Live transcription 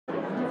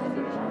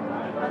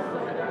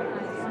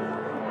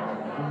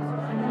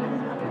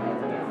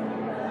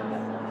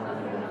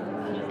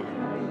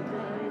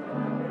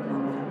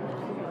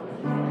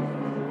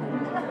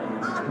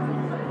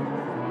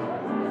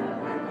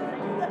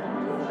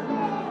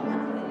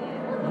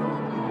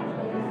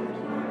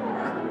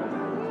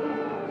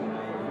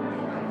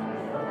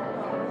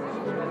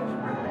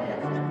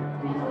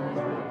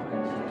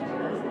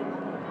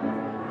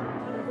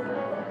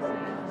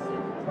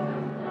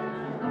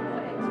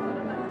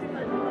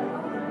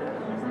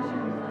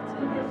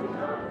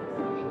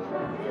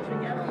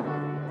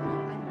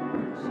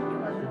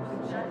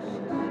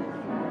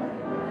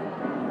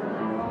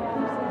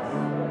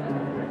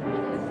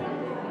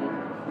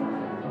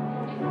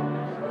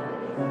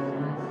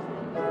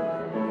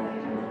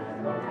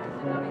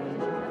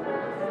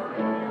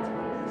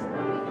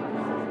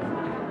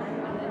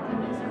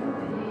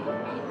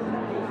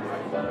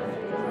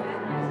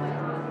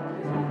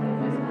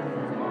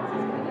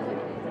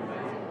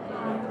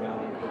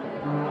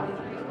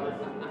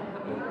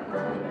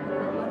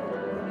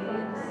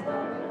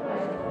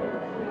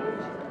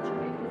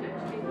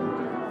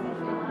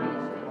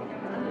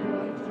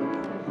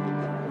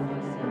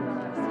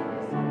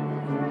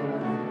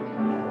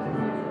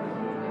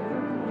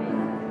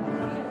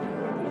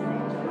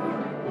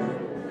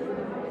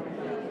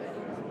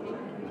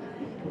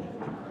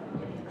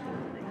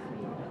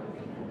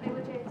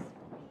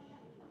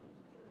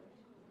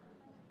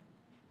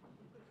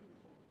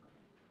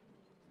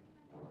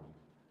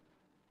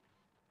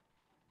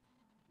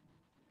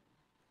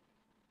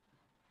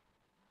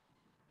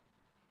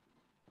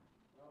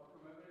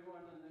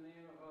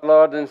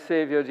Lord and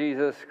Saviour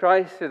Jesus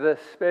Christ, to this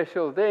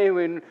special day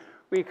when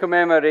we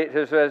commemorate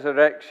his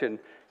resurrection.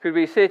 Could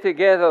we say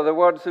together the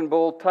words in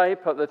bold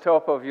type at the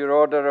top of your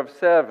order of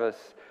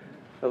service?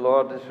 The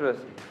Lord is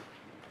risen.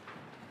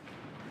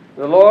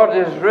 The Lord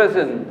is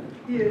risen.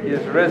 He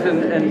is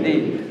risen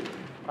indeed.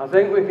 I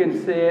think we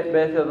can say it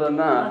better than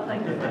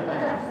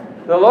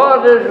that. The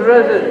Lord is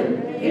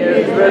risen. He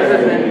is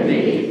risen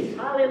indeed.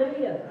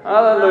 Hallelujah.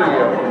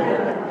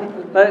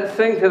 Hallelujah. Let's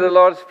sing to the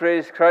Lord's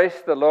praise.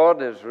 Christ the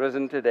Lord is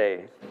risen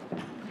today.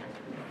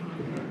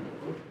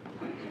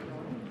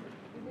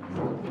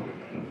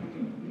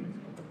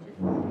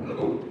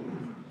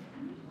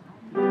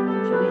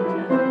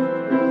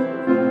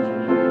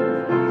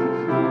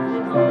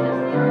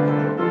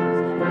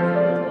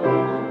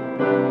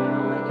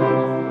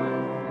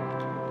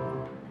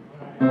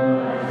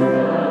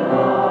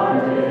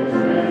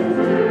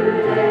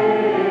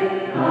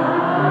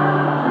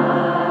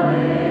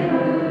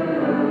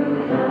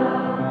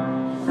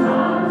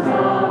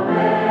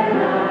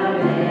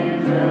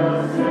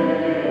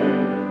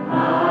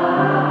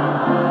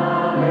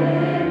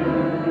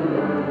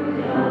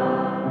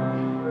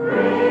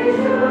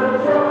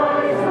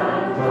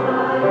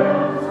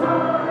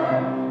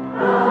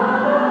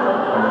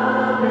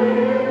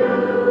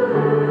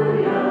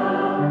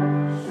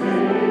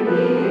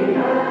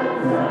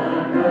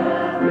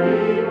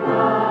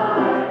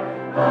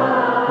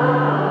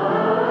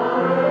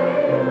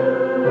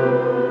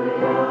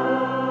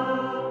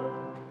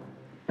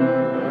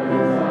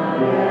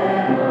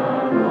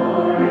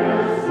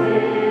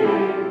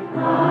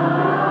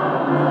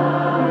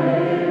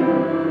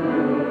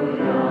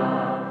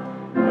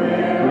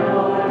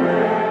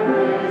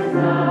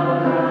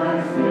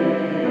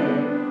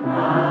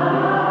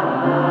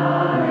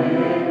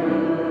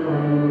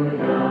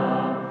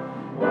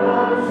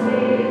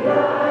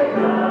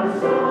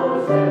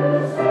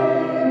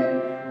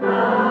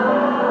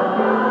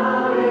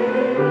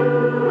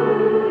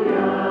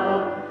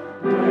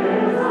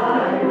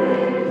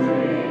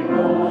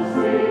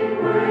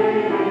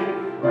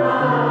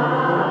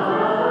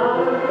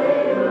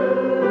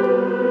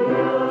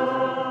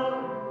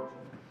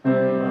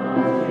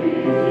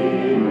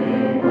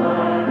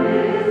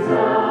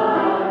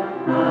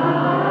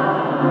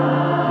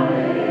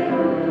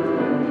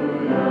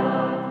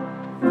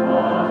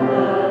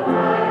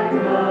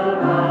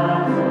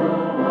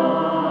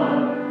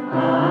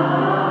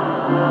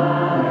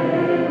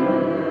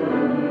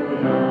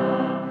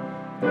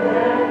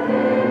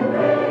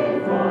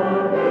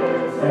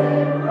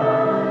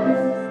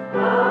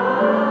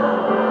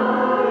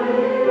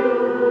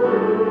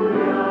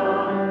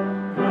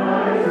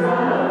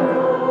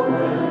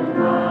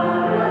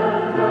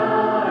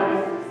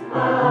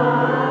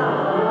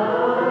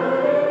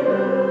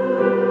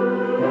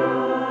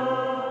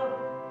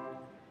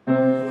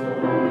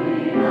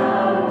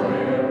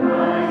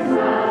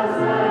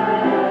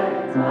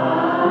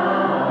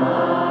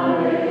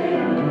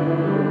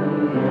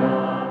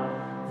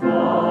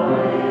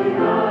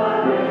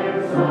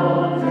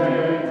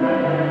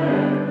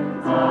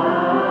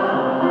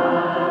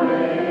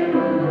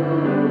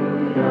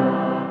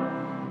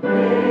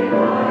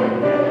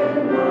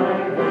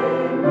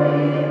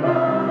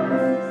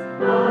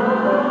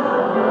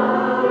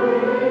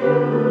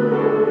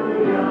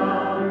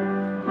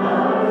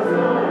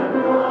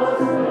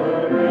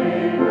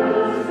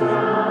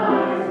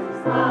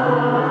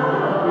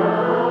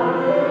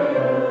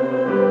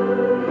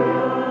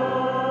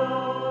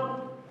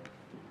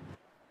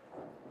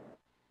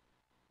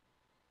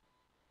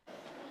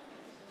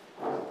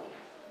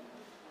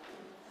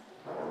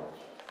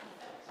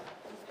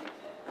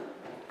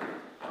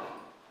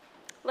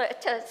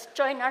 Let us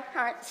join our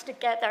hearts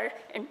together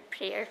in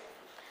prayer.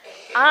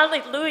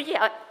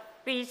 Alleluia,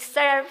 we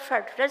serve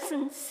our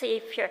risen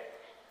Saviour.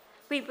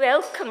 We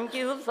welcome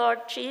you,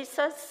 Lord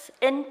Jesus,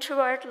 into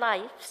our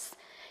lives,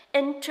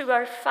 into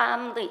our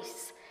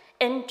families,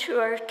 into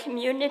our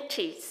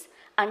communities,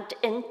 and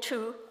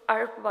into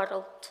our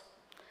world.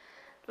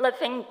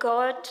 Living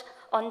God,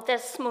 on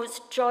this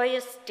most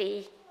joyous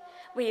day,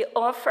 we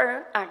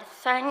offer our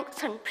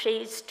thanks and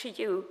praise to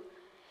you,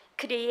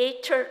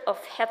 Creator of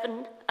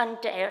heaven and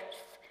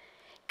earth,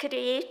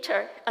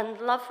 Creator and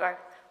lover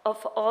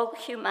of all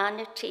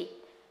humanity,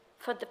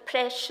 for the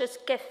precious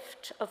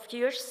gift of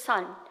your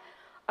Son,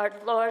 our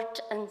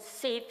Lord and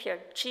Saviour,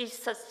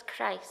 Jesus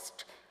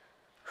Christ,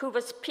 who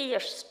was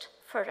pierced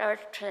for our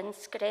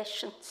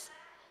transgressions.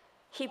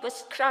 He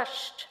was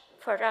crushed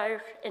for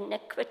our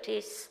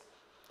iniquities.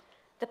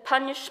 The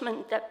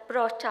punishment that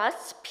brought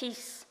us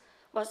peace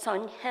was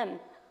on him,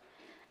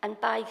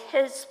 and by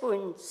his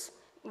wounds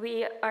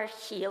we are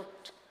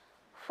healed.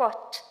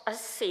 What a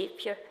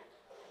Saviour.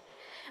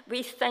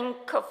 We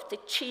think of the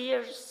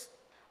cheers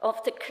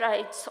of the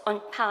crowds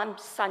on Palm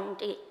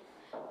Sunday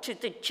to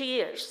the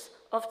jeers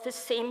of the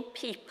same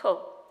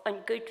people on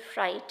Good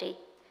Friday.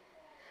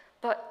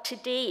 But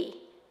today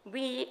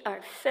we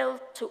are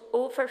filled to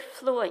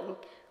overflowing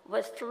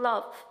with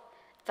love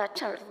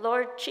that our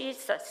Lord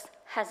Jesus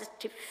has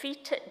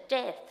defeated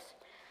death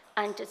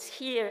and is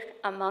here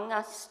among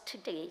us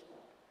today.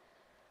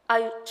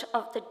 Out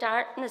of the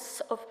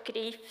darkness of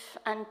grief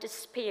and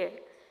despair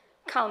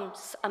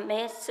comes a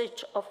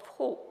message of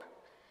hope.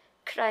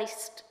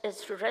 Christ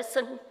is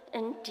risen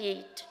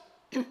indeed.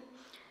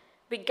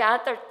 We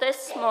gathered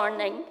this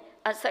morning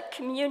as a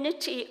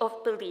community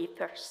of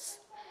believers.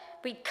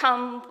 We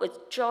come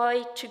with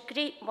joy to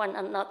greet one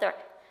another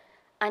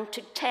and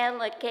to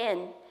tell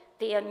again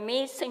the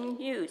amazing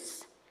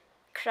news: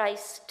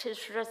 Christ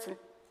is risen.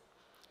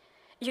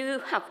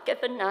 You have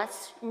given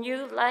us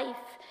new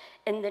life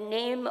in the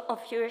name of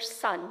your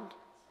Son.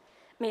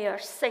 May our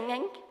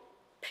singing,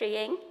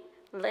 praying,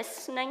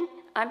 listening,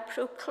 and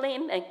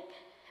proclaiming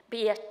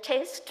be a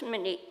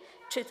testimony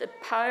to the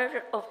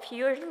power of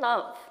your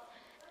love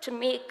to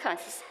make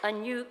us a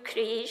new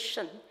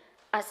creation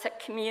as a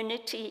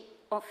community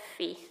of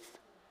faith.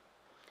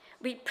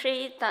 We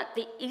pray that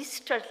the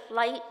Easter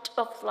light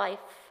of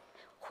life,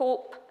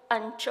 hope,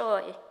 and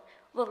joy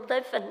will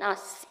live in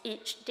us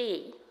each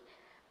day,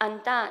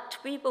 and that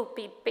we will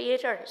be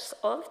bearers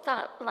of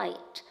that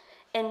light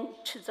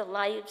into the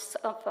lives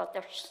of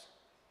others.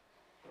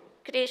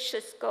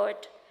 Gracious God,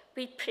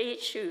 we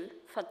praise you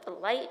for the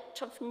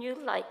light of new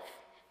life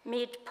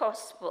made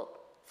possible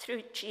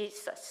through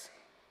Jesus.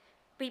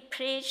 We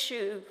praise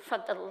you for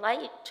the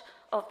light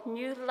of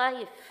new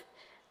life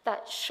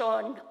that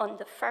shone on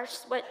the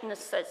first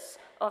witnesses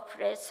of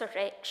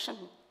resurrection.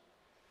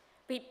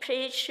 We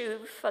praise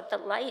you for the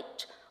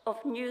light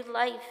of new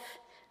life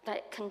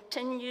that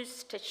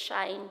continues to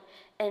shine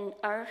in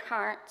our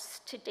hearts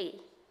today.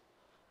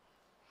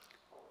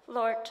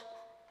 Lord,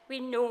 we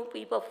know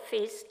we will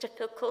face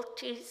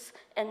difficulties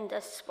in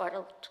this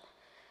world,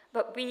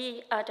 but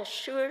we are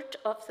assured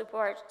of the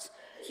words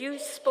you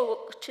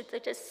spoke to the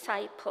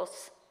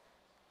disciples: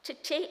 to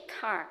take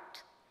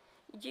heart,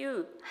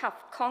 you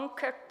have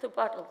conquered the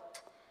world.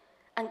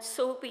 And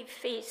so we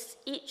face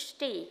each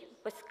day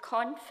with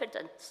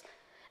confidence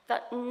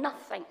that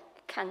nothing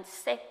can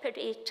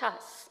separate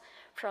us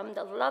from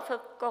the love of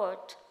God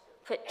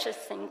which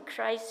is in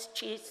Christ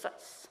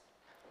Jesus.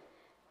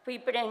 We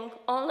bring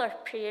all our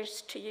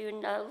prayers to you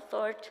now,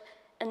 Lord,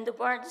 in the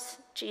words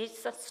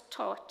Jesus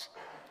taught.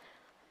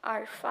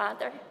 Our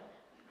Father,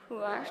 who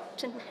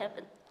art in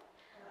heaven,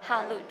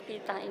 hallowed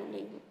be thy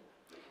name.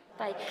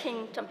 Thy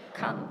kingdom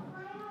come,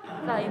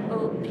 thy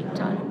will be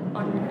done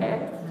on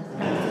earth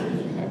as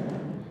in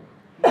heaven.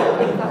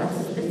 Give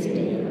us this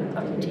day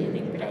our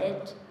daily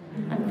bread,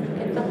 and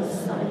forgive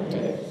us our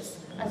debts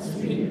as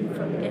we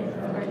forgive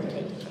our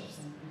debtors.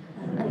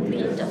 And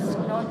lead us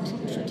not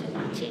into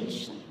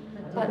temptation,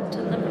 but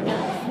deliver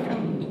us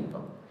from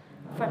evil.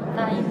 For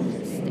thine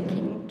is the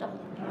kingdom,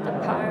 the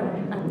power,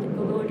 and the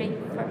glory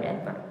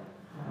forever.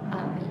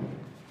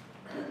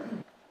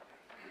 Amen.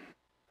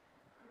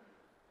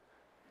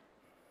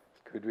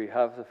 Could we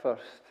have the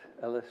first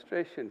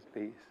illustration,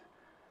 please?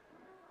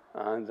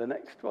 And the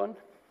next one.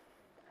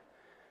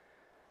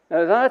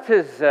 Now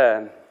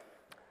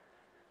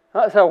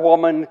that's a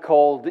woman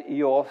called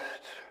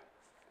Eost.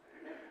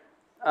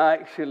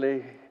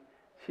 Actually,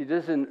 she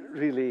doesn't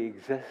really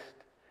exist.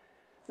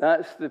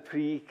 That's the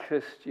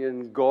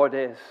pre-Christian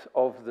goddess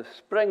of the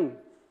spring.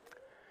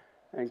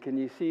 And can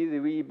you see the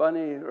wee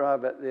bunny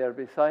rabbit there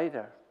beside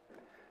her?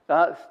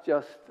 That's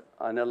just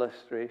an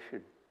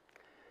illustration.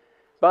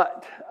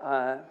 But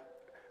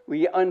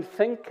we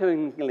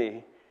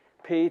unthinkingly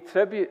pay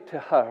tribute to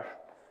her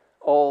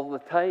all the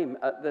time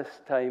at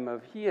this time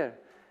of year,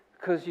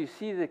 because you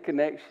see the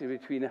connection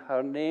between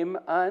her name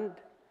and...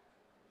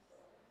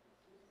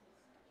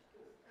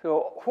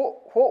 So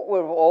what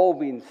we've all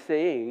been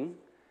saying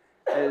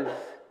is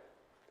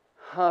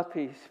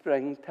happy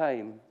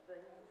springtime.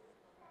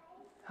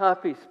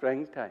 Happy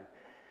springtime.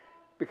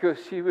 Because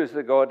she was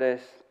the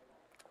goddess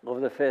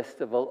of the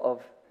festival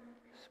of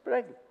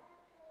spring.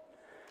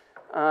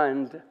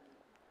 And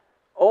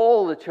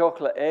all the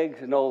chocolate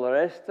eggs and all the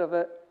rest of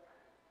it,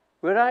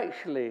 we're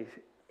actually,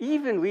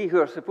 even we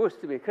who are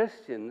supposed to be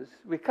Christians,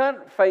 we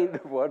can't find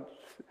the words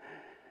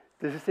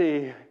to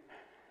say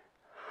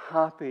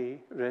Happy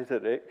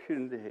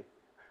Resurrection Day.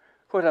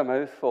 What a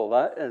mouthful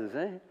that is,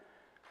 eh?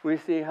 We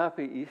say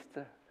Happy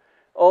Easter.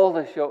 All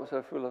the shops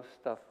are full of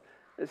stuff.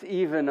 It's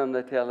even on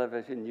the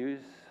television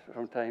news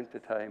from time to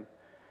time.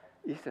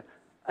 Easter.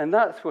 And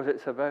that's what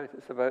it's about.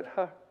 It's about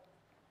her.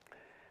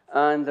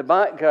 And the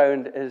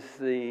background is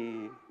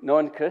the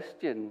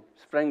non-Christian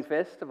Spring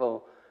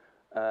Festival,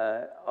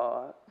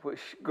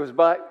 which goes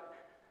back,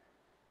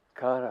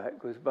 it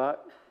goes back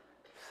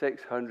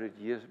 600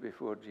 years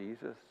before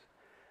Jesus.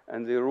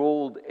 And they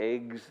rolled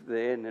eggs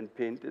then and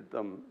painted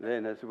them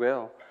then as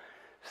well.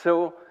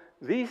 So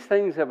these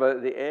things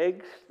about the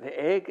eggs, the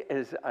egg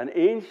is an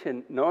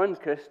ancient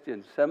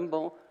non-Christian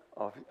symbol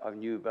of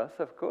new birth,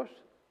 of course.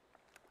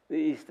 The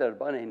Easter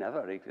bunny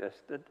never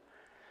existed.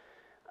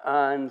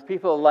 And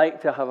people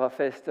like to have a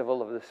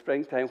festival of the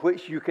springtime,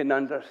 which you can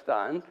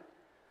understand.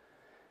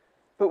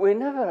 But we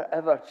never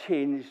ever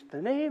changed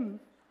the name.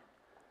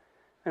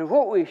 And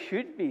what we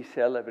should be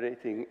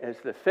celebrating is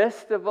the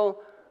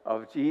festival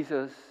of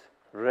Jesus'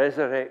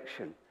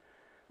 resurrection.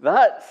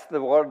 That's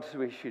the words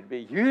we should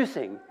be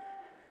using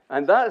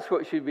And that's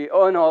what should be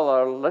on all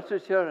our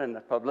literature and the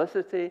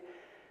publicity.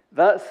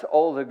 That's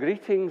all the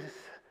greetings.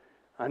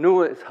 I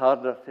know it's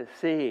harder to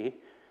say,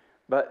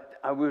 but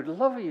I would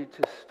love you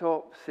to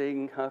stop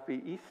saying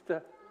Happy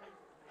Easter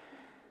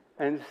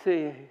and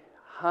say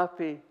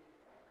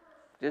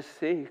just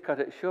say,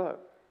 cut it short,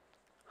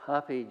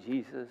 Happy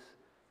Jesus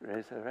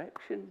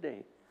Resurrection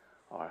Day,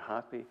 or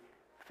Happy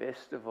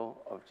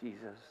Festival of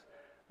Jesus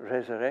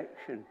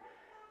Resurrection,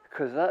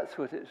 because that's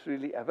what it's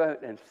really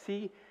about. And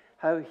see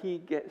how he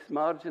gets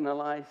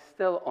marginalized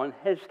still on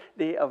his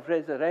day of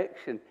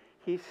resurrection.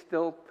 He's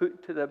still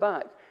put to the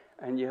back.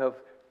 And you have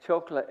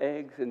chocolate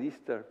eggs and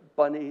Easter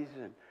bunnies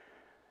and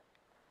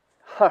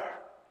her.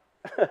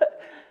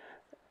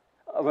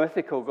 A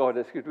mythical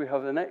goddess. Could we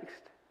have the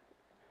next?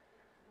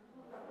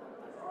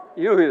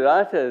 You know who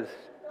that is?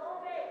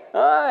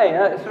 Aye,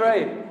 that's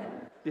right.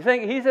 Do you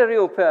think he's a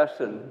real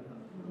person?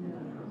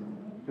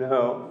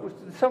 No.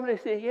 Did somebody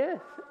say yes?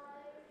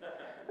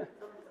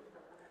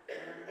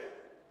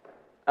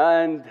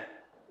 And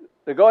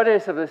the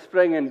goddess of the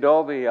spring and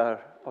Dobby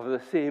are of the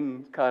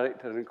same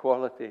character and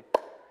quality.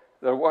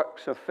 They're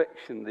works of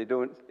fiction. They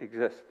don't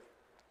exist.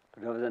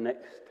 Go to the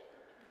next.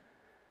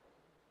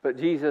 But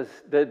Jesus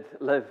did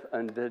live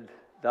and did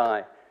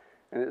die.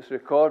 And it's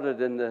recorded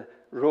in the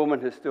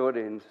Roman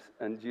historians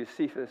and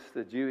Josephus,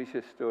 the Jewish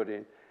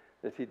historian,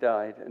 that he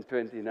died in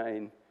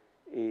 29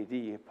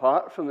 AD,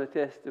 apart from the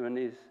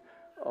testimonies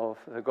of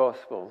the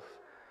Gospels.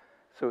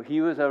 So he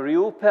was a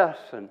real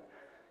person.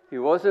 He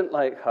wasn't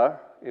like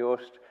her, he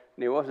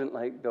wasn't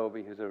like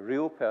Dobby. He was a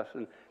real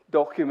person,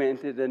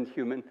 documented in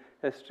human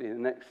history. The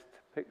next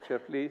picture,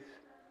 please.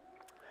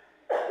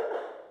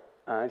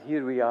 And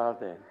here we are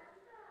then.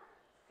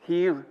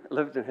 He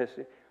lived in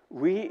history.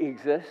 We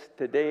exist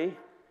today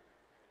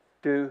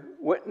to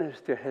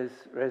witness to his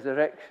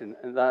resurrection.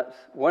 And that's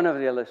one of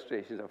the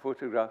illustrations, a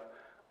photograph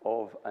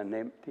of an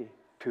empty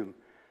tomb.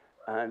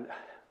 And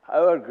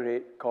our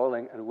great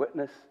calling and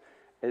witness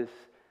is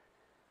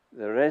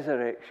the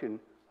resurrection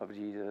of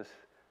Jesus,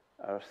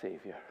 our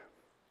Savior.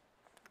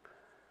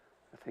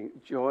 I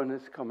think John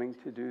is coming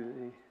to do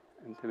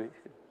the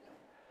intimation.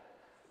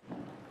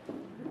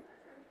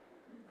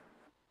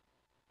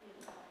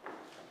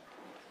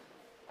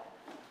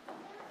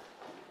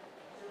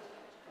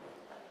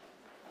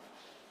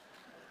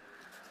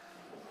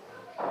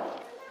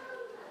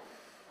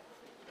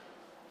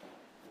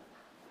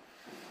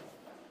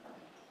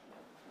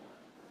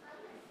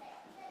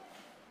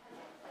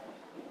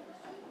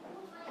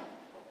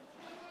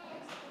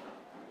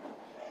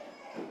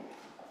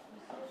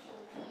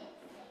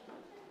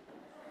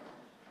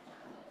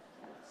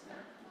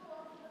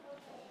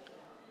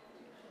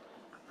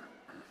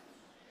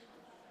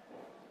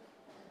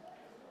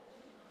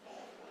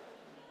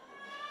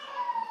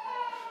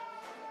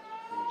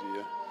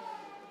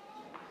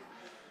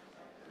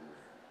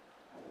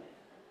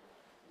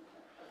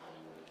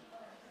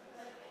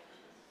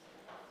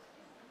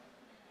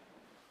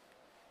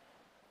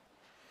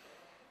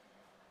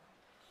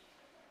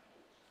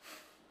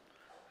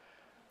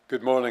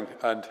 Good morning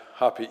and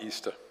happy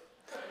Easter.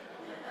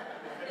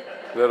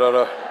 There are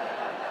Were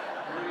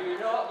you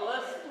not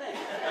listening?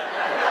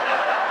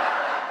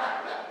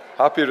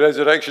 Happy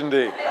Resurrection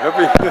Day.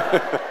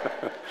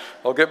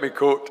 I'll get my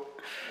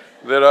coat.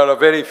 There are a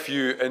very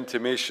few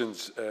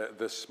intimations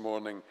this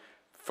morning.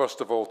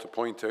 First of all, to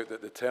point out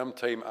that the term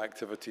time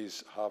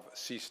activities have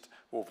ceased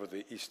over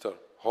the Easter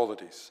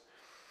holidays.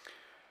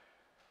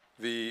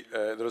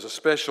 There is a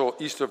special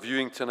Easter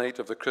viewing tonight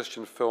of the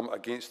Christian film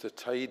Against the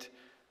Tide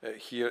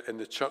here in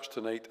the church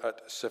tonight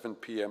at 7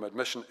 p.m.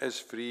 Admission is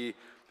free.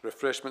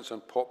 Refreshments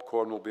and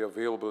popcorn will be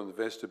available in the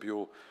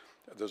vestibule.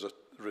 There's a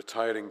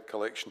retiring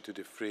collection to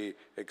defray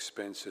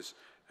expenses.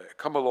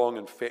 Come along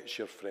and fetch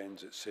your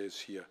friends, it says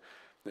here.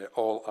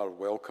 All are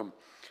welcome.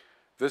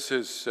 This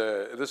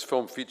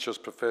film features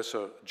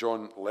Professor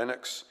John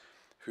Lennox,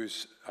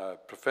 who's a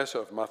professor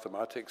of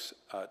mathematics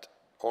at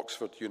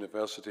Oxford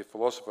University,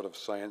 philosopher of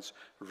science,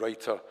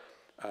 writer,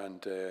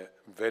 and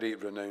very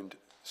renowned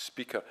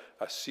speaker,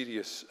 a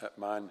serious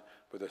man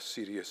with a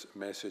serious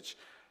message.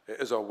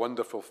 It is a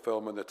wonderful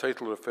film, and the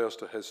title refers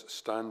to his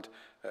stand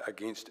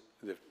against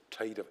the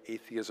tide of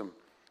atheism,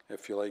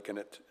 if you like, and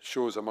it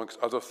shows, amongst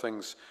other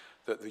things,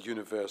 that the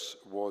universe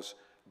was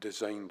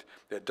designed.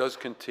 It does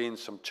contain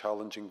some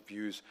challenging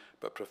views,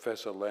 but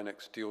Professor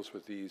Lennox deals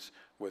with these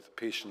with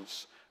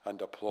patience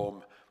and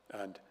aplomb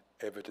and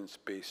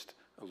evidence-based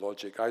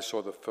logic. I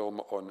saw the film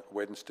on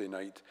Wednesday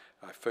night.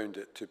 I found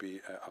it to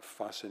be a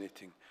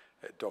fascinating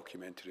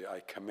documentary.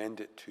 I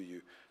commend it to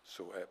you,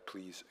 so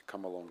please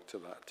come along to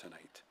that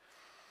tonight.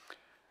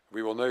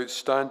 We will now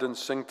stand and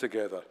sing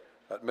together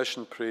at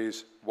Mission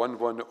Praise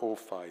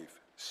 1105,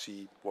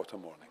 See What a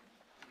Morning. What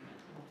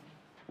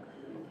a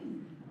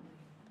morning.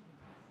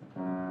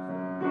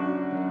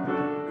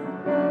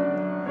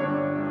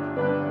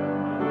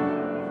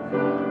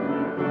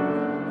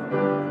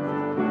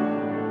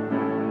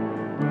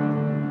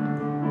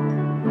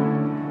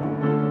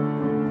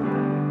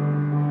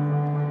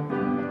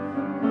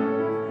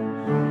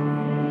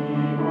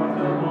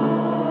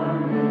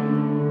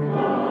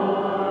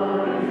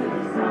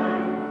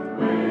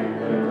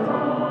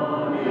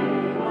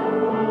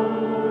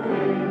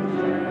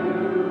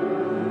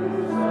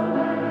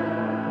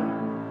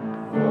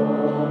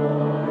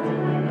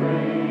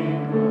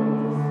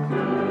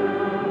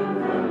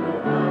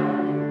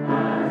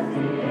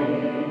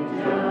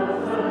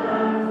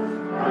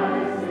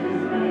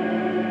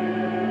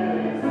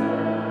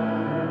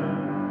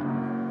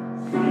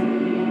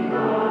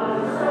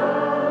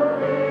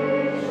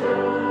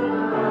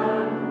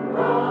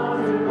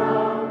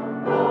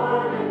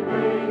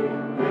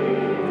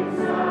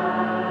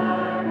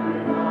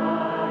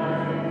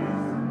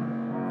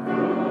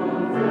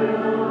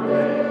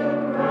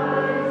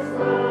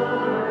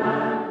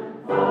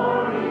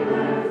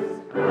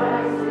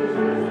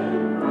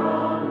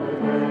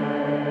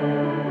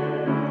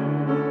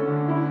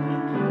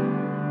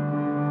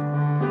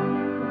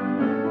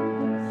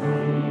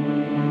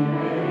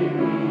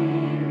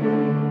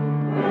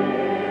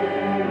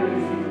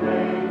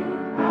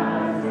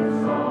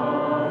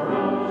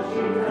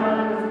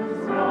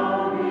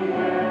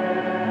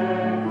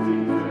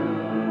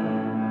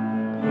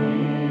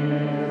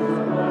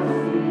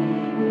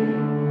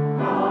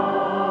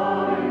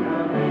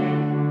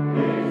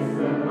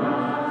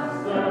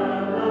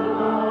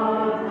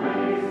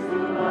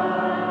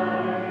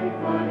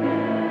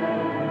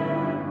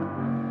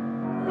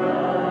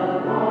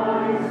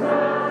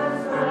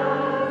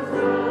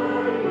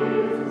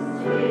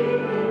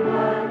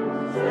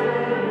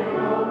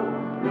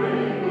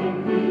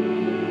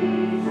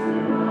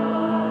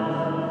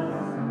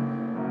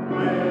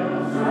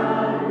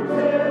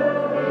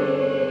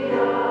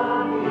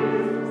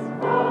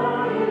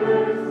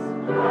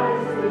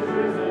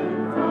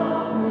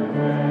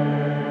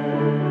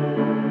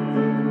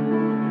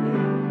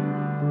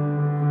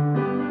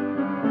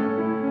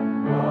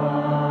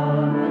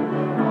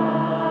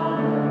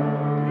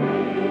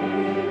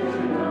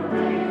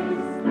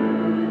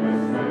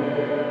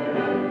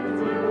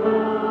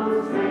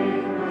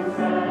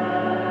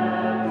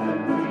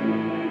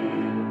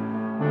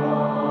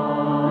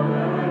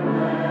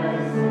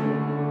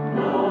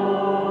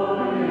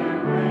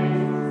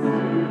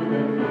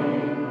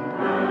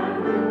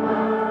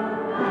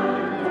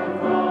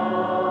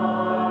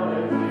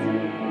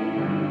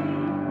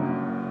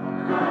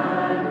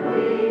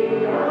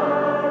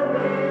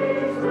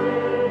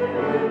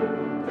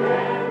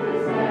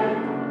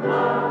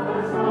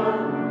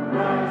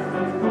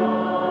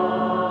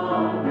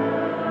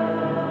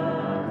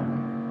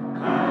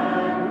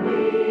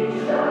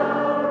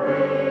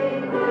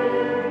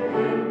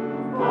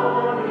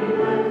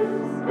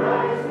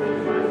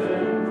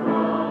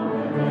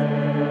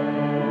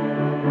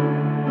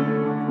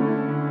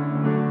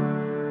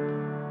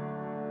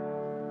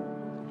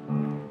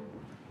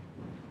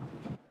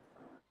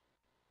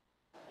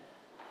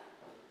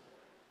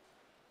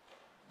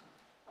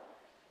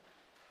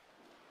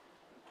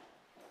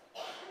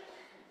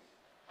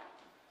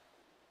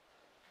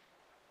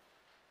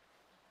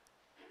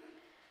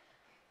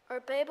 Our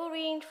Bible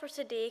reading for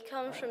today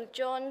comes from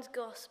John's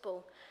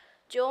Gospel,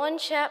 John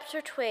chapter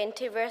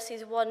 20,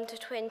 verses 1 to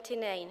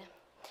 29.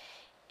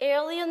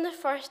 Early on the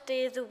first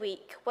day of the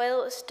week, while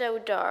it was still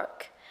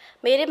dark,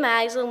 Mary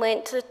Magdalene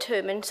went to the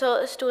tomb and saw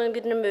that the stone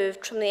had been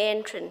removed from the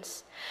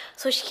entrance.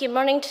 So she came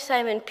running to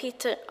Simon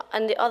Peter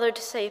and the other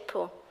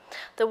disciple,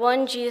 the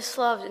one Jesus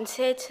loved, and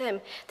said to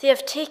him, "They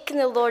have taken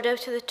the Lord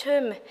out of the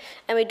tomb,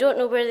 and we don't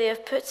know where they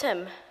have put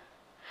him."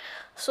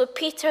 So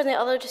Peter and the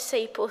other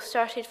disciple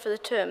started for the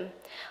tomb.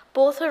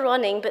 Both were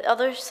running, but the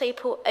other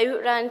disciple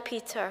outran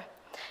Peter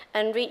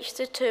and reached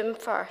the tomb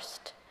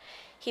first.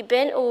 He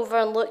bent over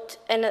and looked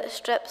in at the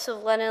strips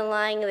of linen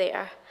lying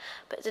there,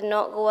 but did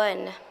not go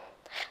in.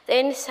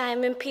 Then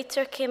Simon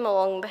Peter came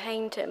along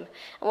behind him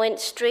and went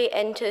straight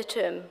into the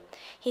tomb.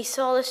 He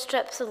saw the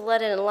strips of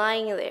linen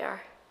lying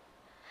there,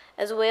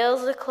 as well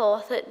as the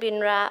cloth that had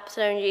been wrapped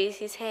around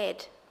Jesus'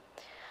 head.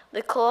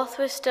 The cloth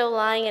was still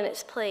lying in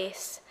its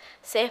place,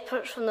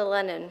 separate from the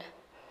linen.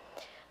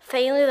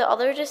 Finally, the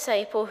other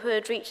disciple who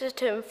had reached the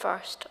tomb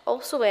first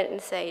also went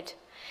inside.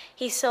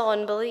 He saw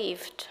and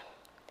believed.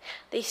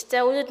 They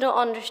still did not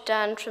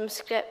understand from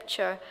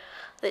Scripture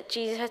that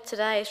Jesus had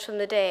rise from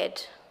the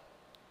dead.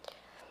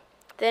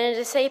 Then the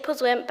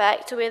disciples went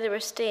back to where they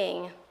were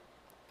staying.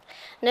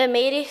 Now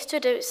Mary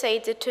stood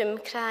outside the tomb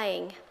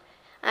crying.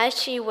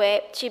 As she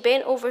wept, she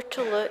bent over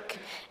to look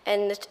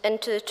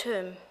into the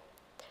tomb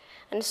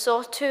and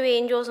saw two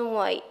angels in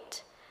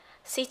white,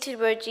 seated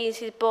where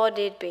Jesus'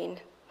 body had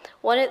been,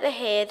 one at the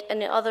head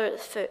and the other at the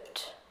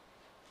foot.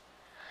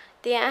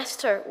 They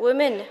asked her,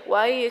 "Woman,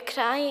 why are you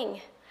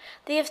crying?"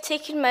 "They have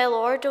taken my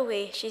Lord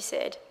away," she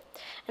said,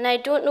 "and I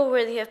don't know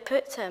where they have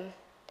put him."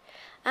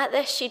 At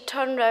this, she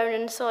turned round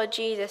and saw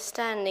Jesus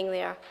standing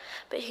there,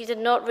 but she did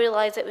not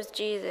realize it was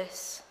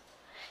Jesus.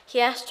 He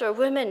asked her,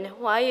 "Woman,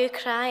 why are you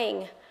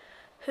crying?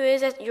 Who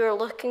is it you are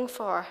looking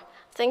for?"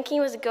 Thinking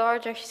it was the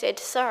gardener, she said,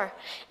 "Sir,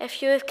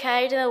 if you have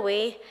carried him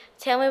away,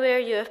 tell me where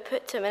you have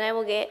put him, and I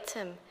will get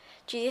him."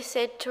 Jesus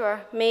said to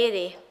her,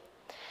 "Mary."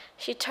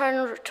 She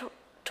turned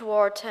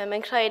toward him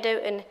and cried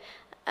out in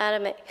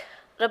Aramaic,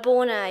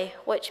 "Rabboni,"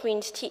 which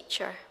means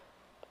teacher.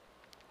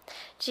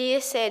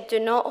 Jesus said, "Do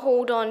not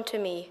hold on to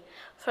me,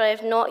 for I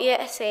have not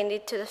yet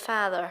ascended to the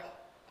Father.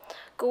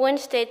 Go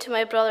instead to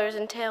my brothers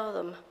and tell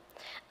them,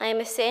 I am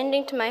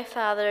ascending to my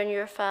Father and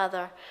your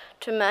Father,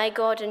 to my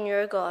God and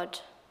your God."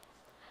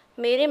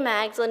 Mary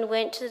Magdalene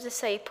went to the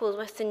disciples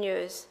with the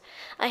news,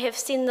 "I have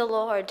seen the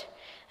Lord,"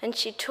 and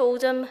she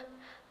told them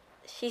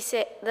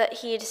that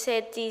he had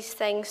said these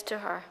things to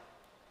her.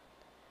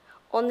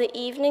 On the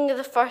evening of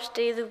the first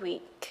day of the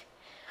week,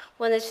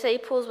 when the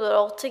disciples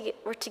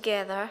were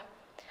together,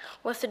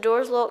 with the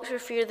doors locked for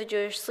fear of the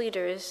Jewish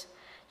leaders,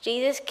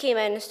 Jesus came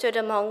in and stood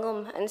among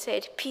them and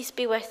said, "Peace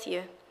be with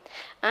you."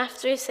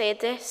 After he said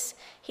this,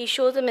 he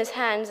showed them his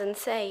hands and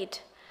side.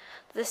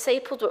 The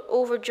disciples were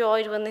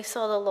overjoyed when they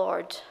saw the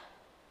Lord.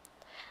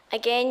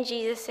 Again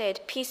Jesus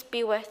said, "Peace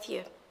be with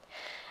you.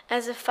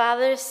 As the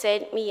Father has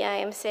sent me, I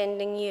am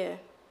sending you."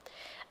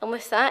 And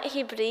with that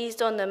he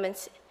breathed on them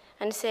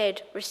and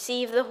said,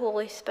 "Receive the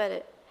Holy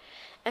Spirit.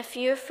 If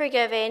you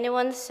forgive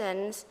anyone's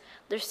sins,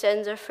 their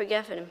sins are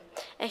forgiven.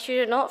 If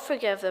you do not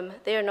forgive them,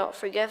 they are not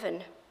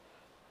forgiven."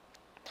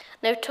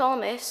 Now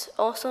Thomas,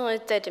 also known as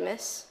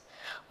Didymus,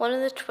 one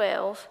of the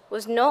 12,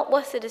 was not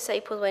with the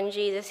disciples when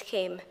Jesus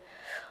came.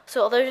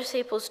 So other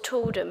disciples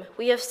told him,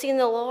 "We have seen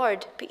the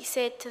Lord." But he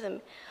said to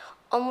them,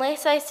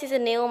 "Unless I see the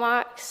nail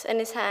marks in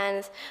his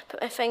hands,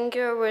 put my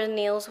finger where the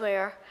nails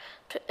were,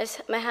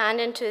 put my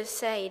hand into his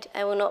side,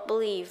 I will not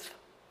believe."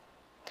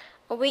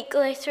 A week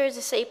later, his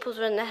disciples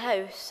were in the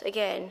house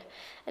again,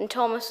 and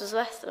Thomas was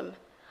with them.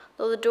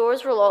 Though the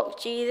doors were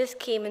locked, Jesus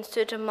came and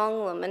stood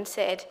among them and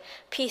said,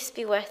 "Peace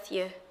be with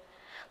you."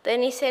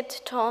 Then he said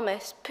to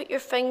Thomas, "Put your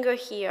finger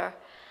here.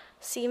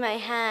 See my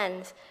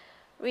hands.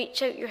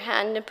 Reach out your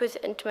hand and put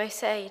it into my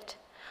side.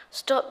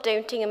 Stop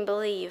doubting and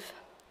believe."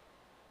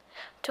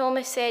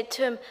 Thomas said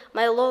to him,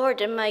 "My Lord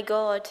and my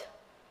God."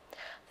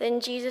 Then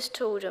Jesus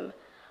told him,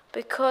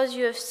 "Because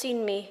you have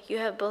seen me, you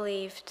have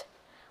believed.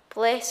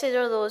 Blessed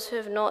are those who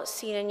have not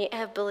seen and yet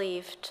have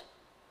believed."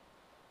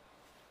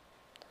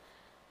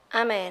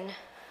 Amen.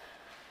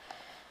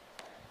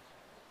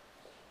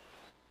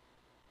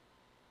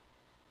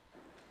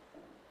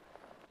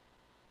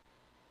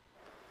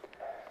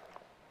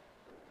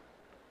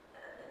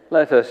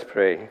 Let us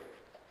pray.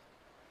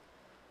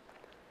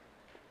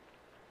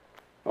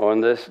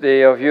 On this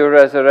day of your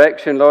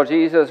resurrection, Lord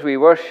Jesus, we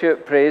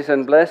worship, praise,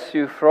 and bless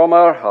you from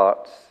our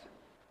hearts.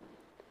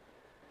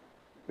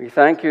 We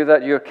thank you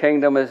that your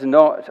kingdom is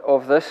not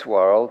of this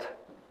world,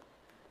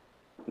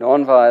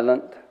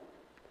 non-violent,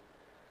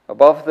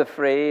 above the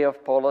fray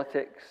of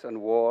politics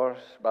and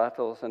wars,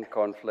 battles and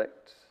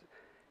conflicts,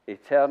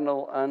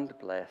 eternal and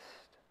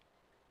blessed.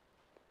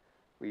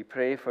 We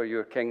pray for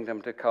your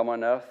kingdom to come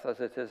on earth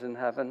as it is in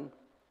heaven.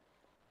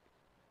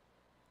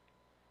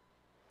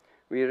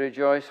 We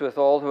rejoice with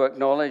all who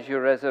acknowledge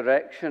your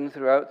resurrection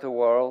throughout the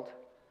world,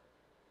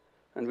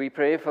 and we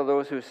pray for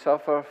those who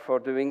suffer for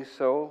doing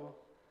so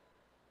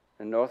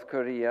in North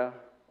Korea,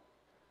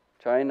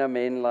 China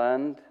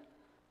mainland,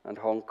 and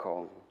Hong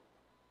Kong.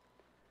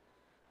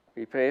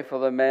 We pray for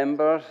the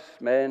members,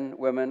 men,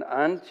 women,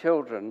 and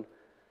children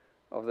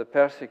of the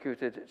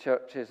persecuted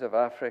churches of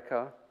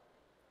Africa,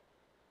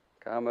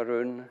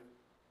 Cameroon,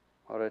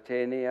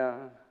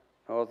 Mauritania,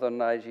 northern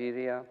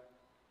Nigeria,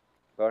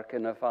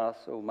 Burkina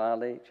Faso,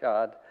 Mali,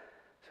 Chad,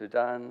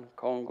 Sudan,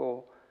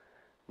 Congo,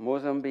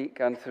 Mozambique,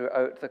 and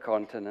throughout the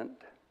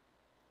continent.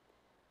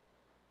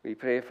 We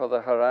pray for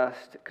the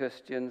harassed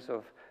Christians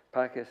of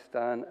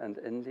Pakistan and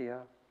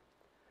India,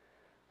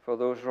 for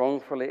those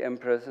wrongfully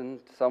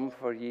imprisoned, some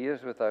for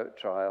years without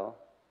trial.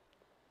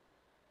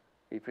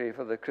 We pray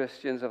for the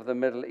Christians of the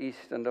Middle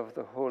East and of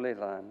the Holy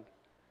Land,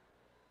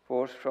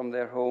 forced from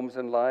their homes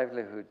and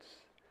livelihoods,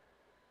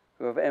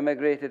 who have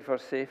emigrated for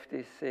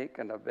safety's sake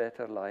and a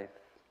better life.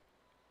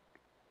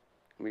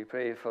 We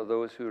pray for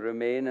those who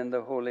remain in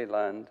the Holy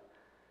Land,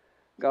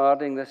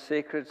 guarding the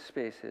sacred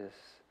spaces,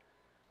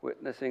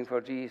 witnessing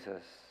for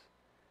Jesus,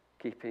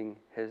 keeping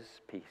his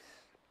peace.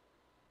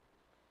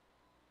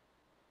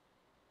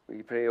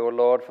 We pray, O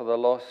Lord, for the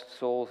lost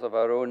souls of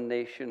our own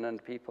nation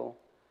and people,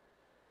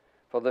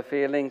 for the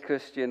failing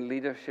Christian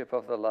leadership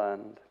of the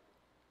land,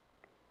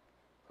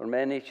 for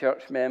many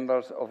church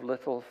members of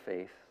little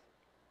faith,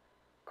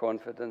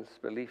 confidence,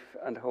 belief,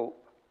 and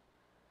hope,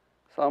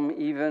 some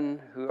even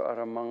who are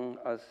among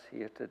us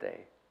here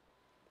today.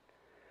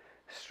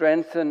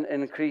 Strengthen,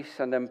 increase,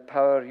 and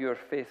empower your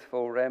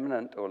faithful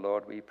remnant, O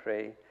Lord, we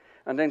pray,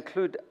 and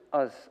include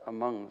us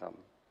among them.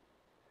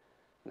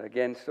 And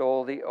against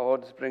all the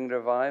odds, bring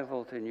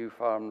revival to New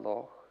Farm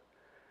Loch,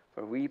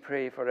 for we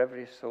pray for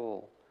every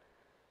soul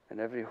in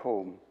every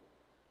home,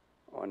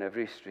 on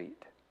every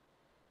street.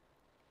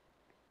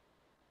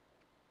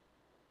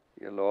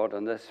 Dear Lord,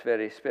 on this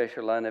very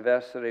special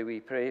anniversary, we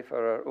pray for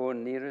our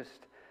own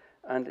nearest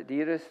and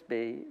dearest,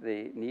 be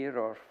they near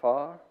or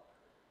far.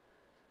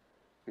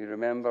 We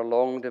remember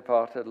long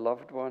departed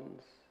loved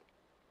ones.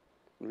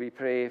 And we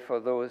pray for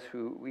those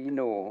who we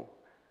know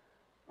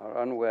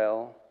are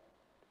unwell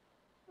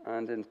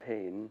and in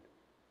pain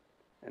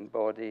in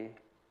body,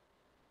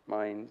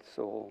 mind,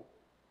 soul,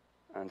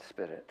 and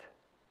spirit.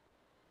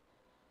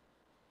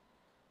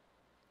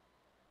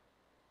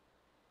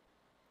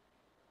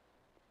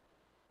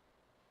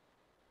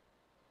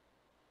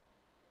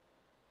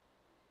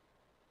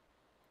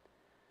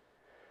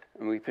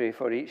 And we pray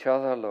for each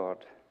other, Lord.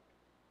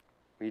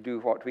 We do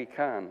what we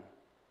can.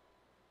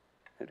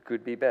 It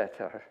could be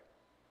better.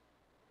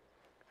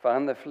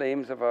 Fan the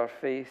flames of our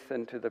faith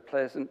into the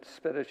pleasant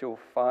spiritual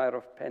fire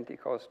of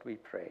Pentecost, we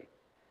pray.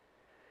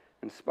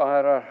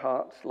 Inspire our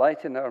hearts,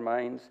 lighten our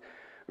minds,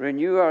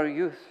 renew our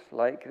youth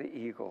like the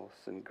eagles,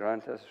 and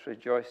grant us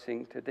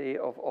rejoicing today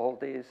of all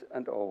days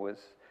and always.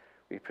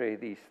 We pray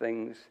these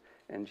things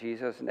in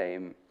Jesus'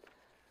 name.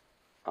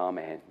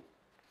 Amen.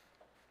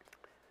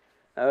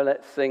 Now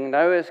let's sing,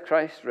 Now is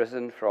Christ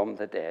risen from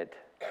the dead.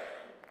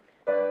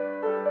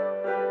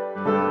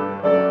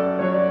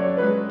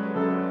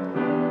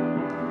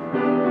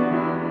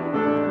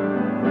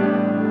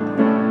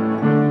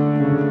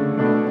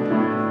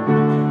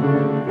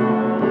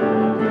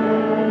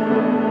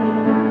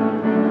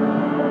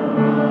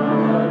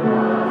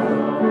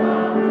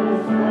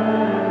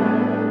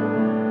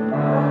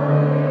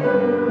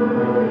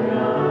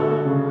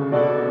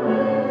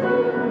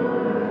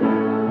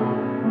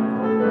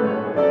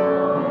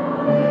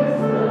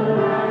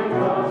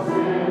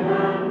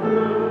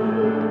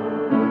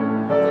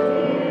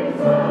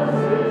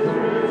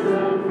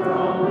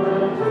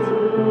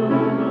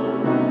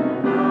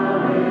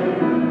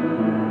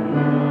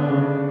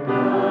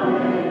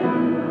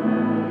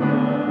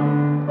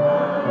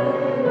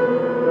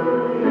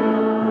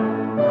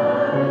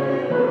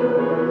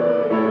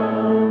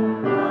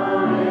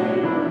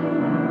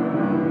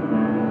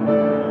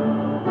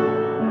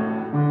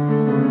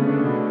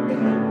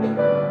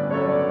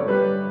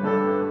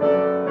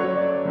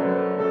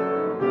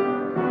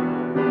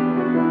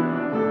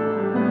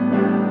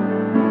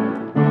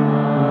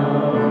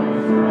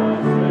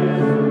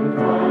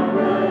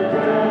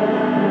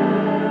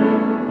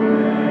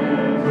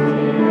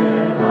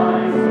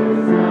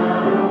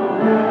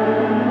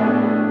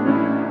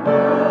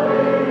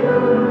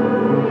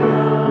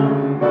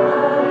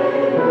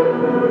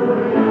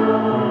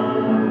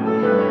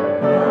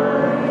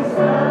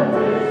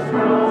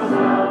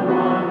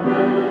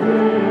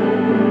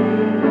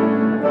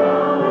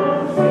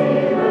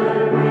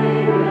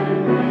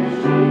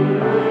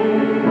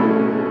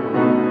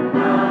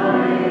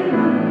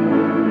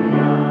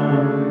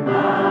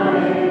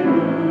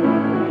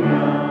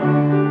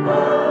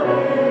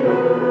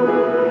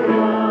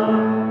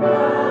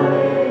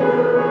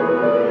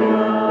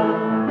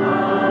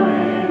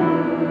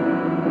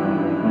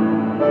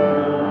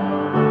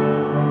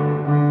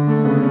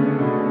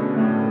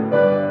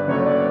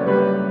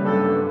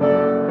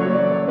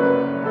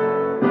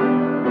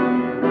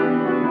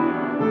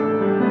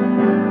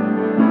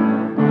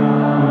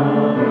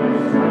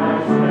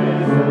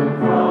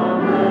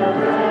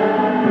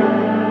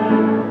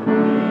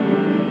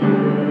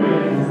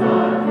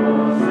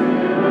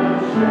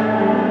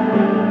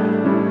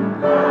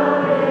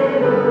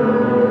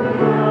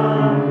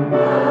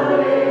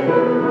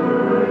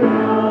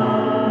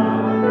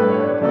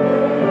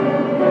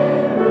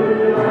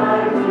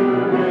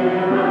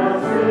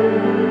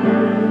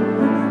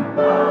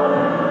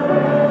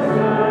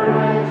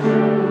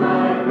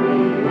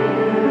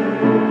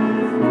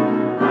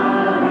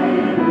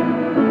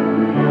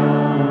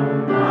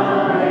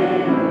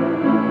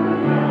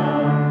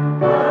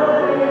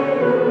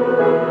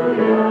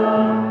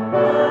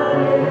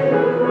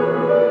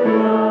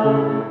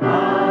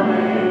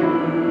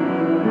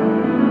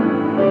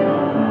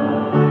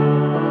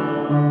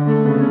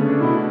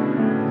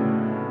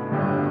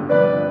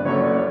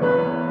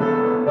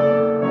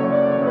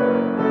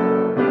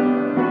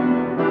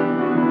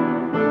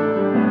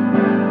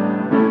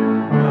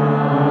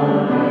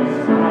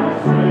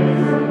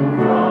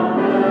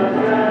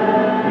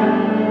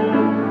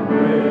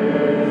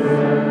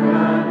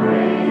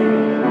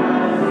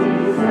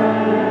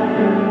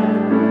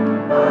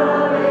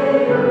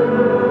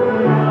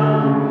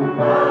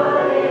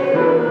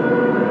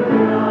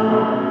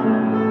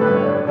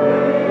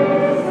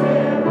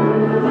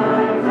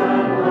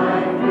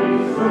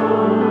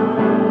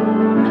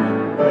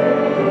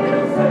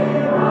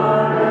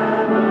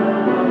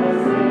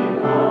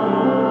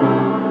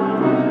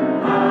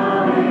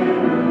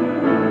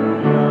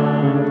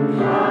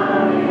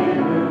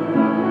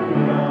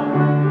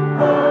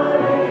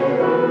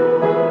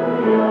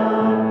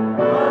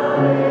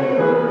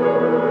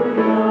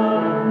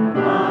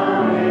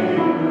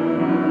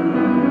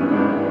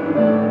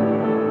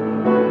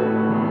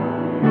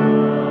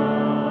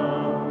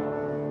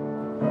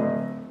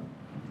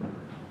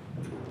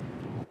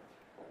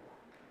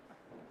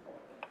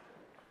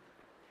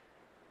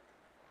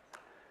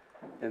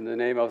 In the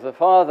name of the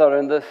Father,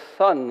 and the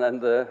Son,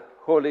 and the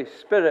Holy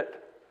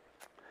Spirit.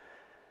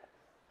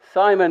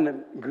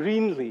 Simon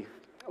Greenleaf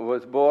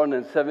was born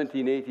in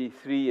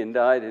 1783 and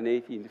died in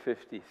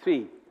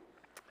 1853.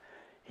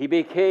 He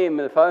became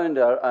the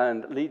founder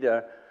and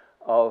leader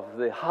of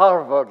the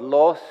Harvard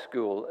Law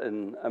School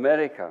in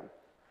America.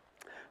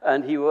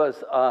 And he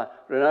was a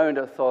renowned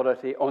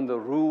authority on the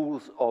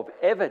rules of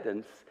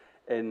evidence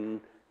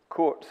in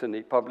courts, and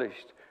he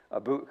published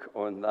a book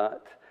on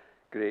that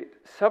great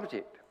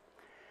subject.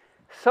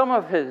 Some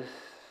of his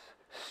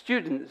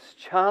students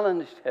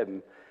challenged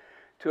him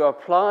to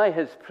apply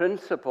his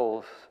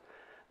principles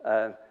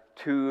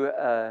to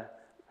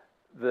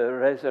the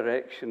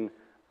resurrection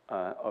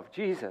of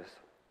Jesus.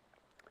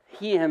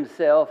 He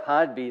himself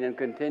had been and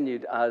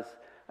continued as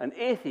an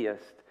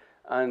atheist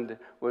and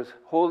was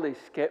wholly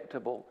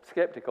skeptical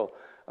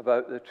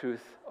about the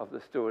truth of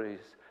the stories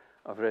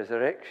of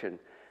resurrection.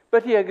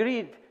 But he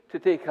agreed to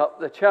take up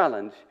the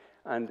challenge,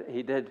 and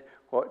he did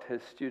what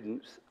his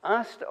students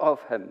asked of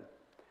him.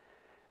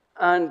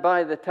 And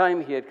by the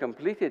time he had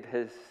completed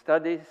his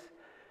studies,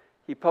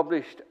 he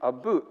published a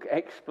book,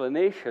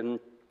 explanation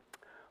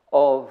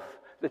of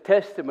the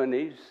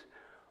testimonies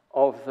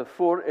of the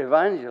 4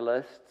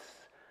 evangelists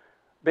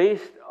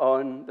based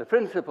on the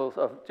principles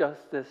of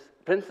justice,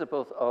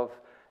 principles of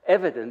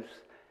evidence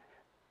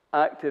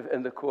active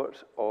in the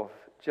courts of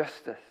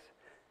justice.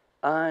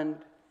 And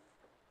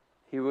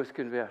he was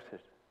converted.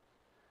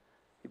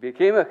 He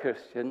became a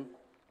Christian,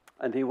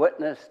 and he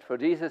witnessed for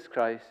Jesus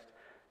Christ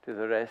to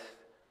the rest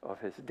of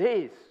his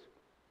days.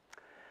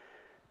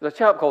 There's a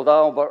chap called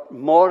Albert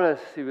Morris.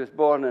 He was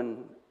born in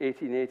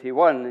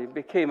 1881. He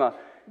became a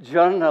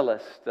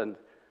journalist and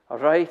a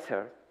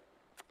writer.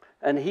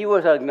 And he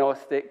was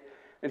agnostic,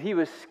 and he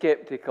was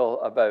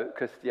skeptical about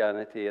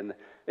Christianity, and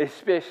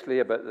especially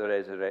about the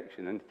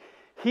resurrection. And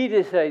he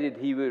decided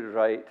he would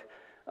write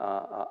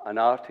an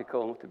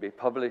article to be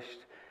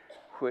published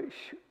which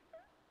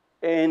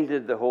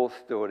ended the whole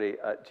story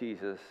at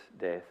Jesus'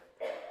 death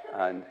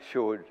and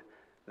showed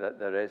that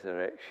the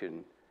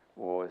resurrection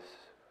was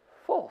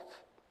false.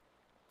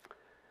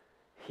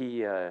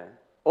 He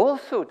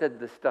also did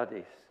the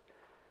studies,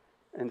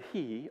 and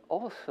he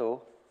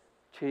also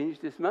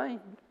changed his mind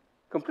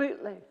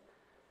completely.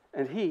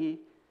 And he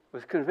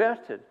was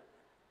converted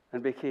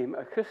and became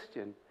a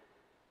Christian.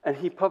 And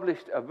he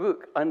published a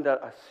book under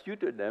a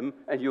pseudonym,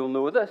 and you'll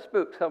know this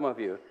book, some of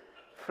you,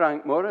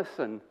 Frank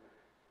Morrison,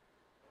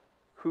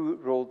 Who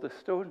Rolled the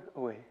Stone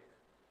Away.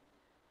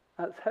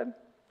 That's him.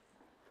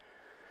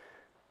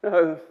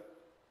 Now,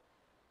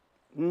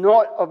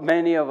 not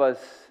many of us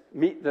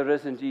meet the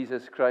risen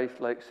Jesus Christ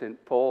like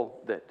St.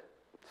 Paul did,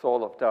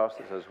 Saul of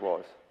Tarsus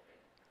was.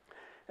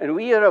 And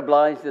we are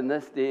obliged in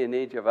this day and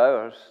age of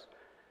ours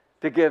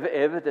to give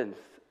evidence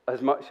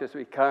as much as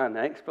we can,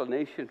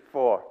 explanation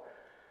for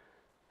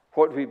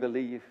what we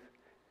believe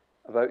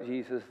about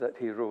Jesus, that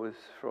he rose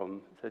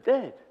from the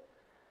dead.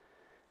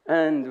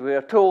 And we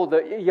are told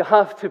that you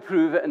have to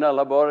prove it in a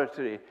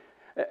laboratory.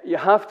 You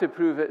have to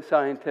prove it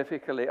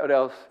scientifically, or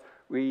else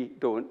we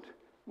don't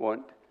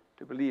want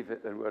to believe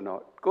it, and we're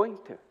not going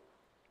to.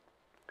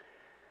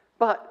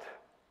 But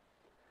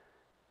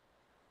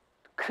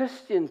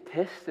Christian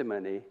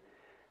testimony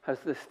has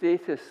the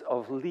status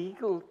of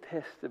legal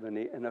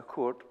testimony in a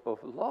court of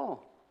law.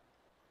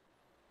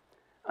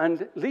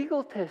 And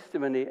legal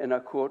testimony in a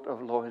court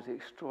of law is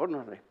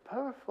extraordinarily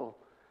powerful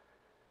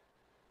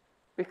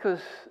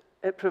because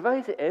it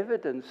provides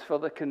evidence for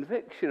the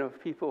conviction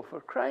of people for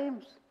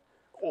crimes,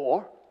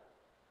 or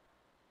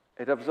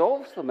it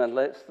absolves them and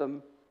lets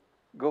them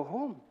go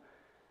home.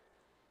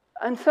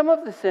 And some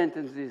of the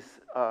sentences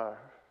are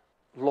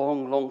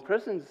long, long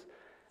prisons,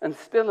 and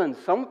still in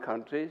some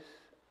countries,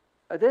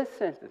 a death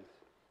sentence.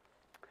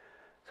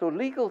 So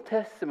legal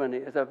testimony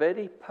is a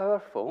very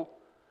powerful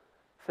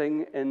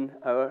thing in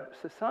our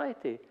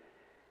society.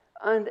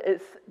 And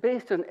it's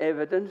based on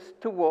evidence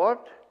toward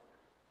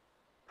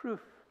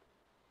proof.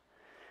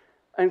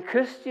 And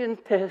Christian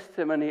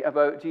testimony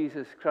about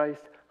Jesus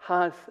Christ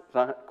has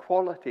that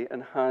quality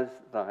and has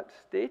that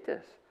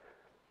status.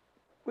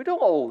 We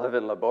don't all live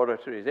in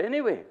laboratories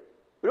anyway.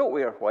 We don't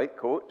wear white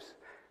coats.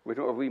 We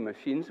don't have wee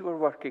machines we're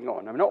working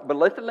on. I'm not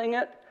belittling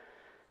it.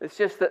 It's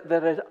just that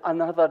there is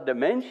another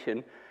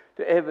dimension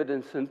to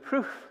evidence and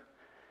proof.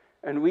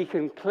 And we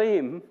can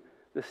claim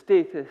the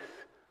status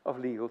of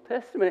legal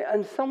testimony.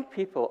 And some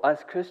people, as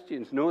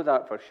Christians, know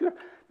that for sure,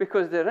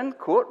 because they're in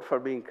court for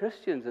being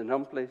Christians in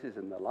some places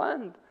in the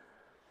land.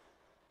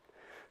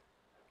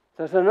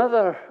 There's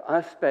another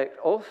aspect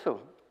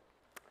also.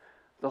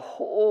 The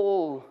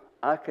whole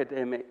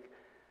academic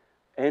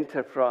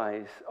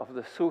enterprise of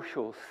the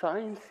social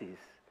sciences.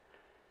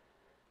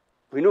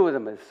 We know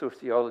them as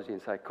sociology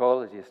and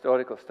psychology,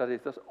 historical studies.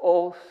 There's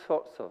all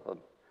sorts of them.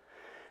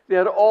 They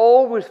are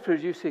always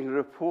producing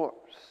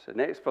reports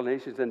and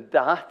explanations and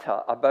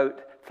data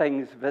about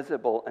things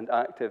visible and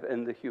active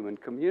in the human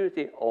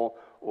community all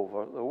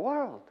over the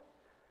world.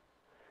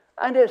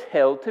 And it's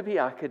held to be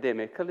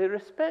academically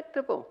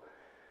respectable.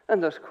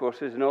 And there's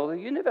courses in all the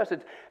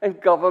universities. And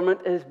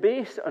government is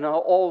based on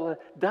all the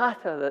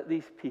data that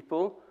these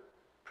people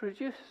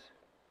produce.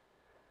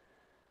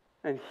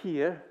 And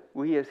here,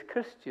 we as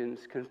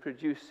Christians can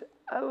produce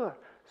our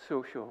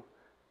social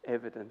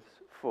evidence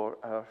for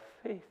our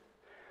faith.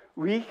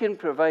 We can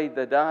provide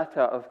the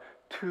data of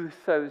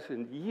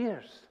 2,000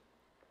 years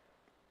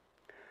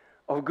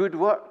of good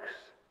works,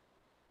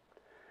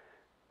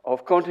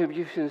 of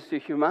contributions to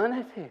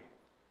humanity.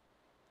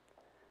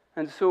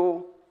 And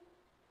so,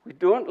 we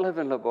don't live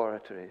in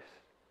laboratories.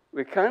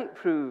 We can't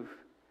prove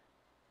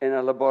in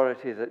a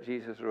laboratory that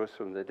Jesus rose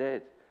from the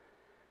dead.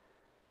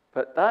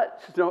 But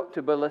that's not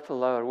to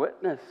belittle our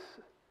witness,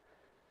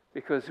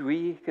 because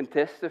we can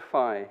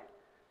testify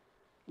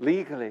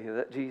legally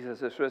that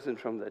Jesus is risen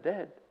from the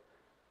dead.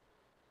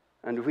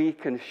 And we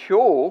can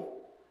show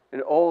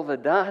in all the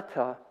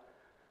data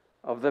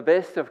of the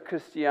best of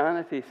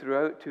Christianity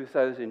throughout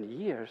 2,000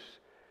 years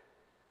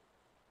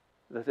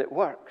that it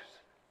works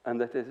and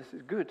that it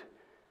is good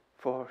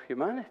for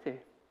humanity.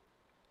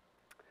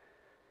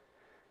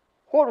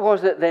 What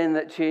was it then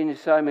that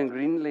changed Simon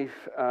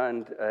Greenleaf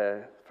and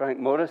Frank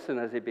Morrison,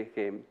 as they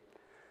became,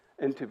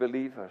 into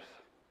believers?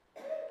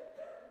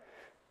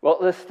 Well,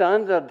 the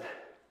standard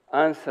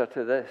answer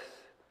to this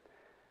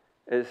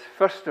is,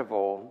 first of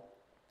all,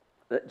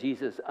 that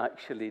Jesus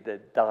actually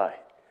did die.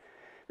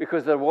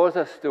 Because there was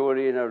a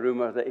story and a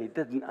rumor that he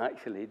didn't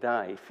actually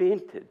die. He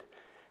fainted,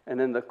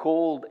 and in the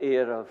cold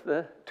air of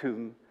the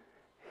tomb,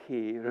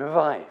 he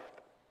revived.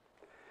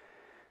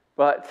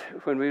 But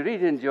when we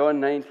read in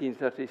John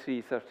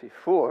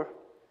 19:33-34,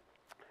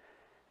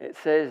 it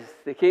says,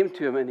 they came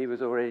to him and he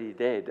was already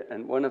dead,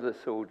 and one of the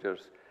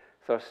soldiers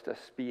thrust a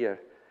spear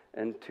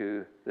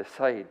into the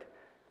side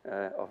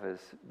of his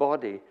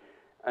body,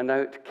 and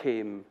out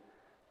came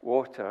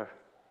water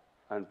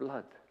and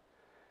blood.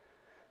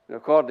 And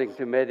according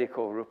to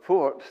medical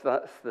reports,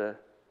 that's the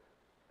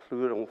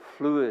pleural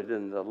fluid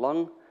in the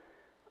lung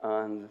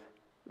and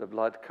the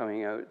blood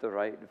coming out the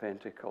right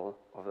ventricle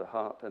of the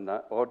heart in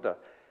that order.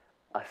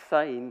 A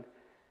sign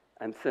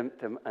and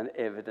symptom and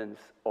evidence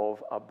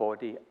of a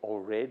body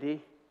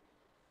already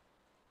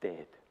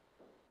dead.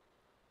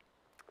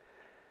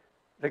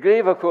 The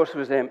grave, of course,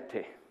 was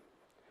empty.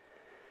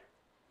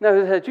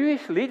 Now, the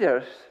Jewish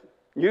leaders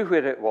knew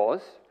where it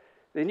was,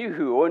 they knew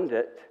who owned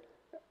it,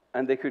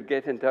 and they could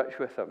get in touch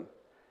with him.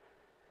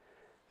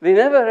 They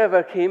never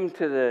ever came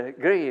to the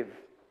grave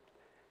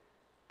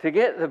to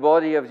get the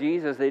body of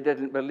Jesus they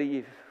didn't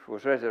believe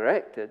was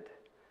resurrected,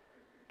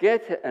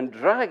 get it and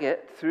drag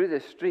it through the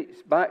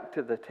streets back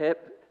to the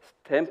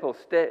temple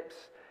steps,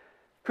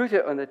 put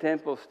it on the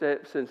temple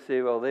steps and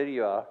say, well, there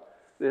you are.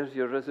 There's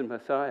your risen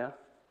Messiah.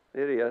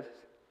 There he is.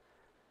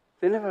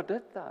 They never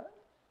did that.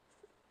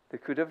 They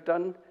could have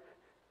done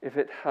if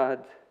it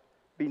had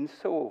been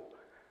so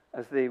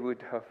as they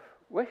would have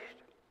wished.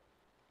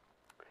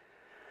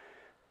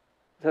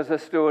 There's a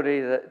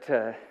story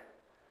that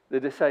the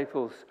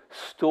disciples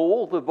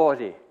stole the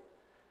body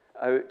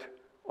out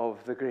of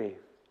the grave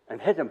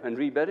and hid him and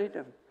reburied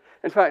him.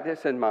 In fact,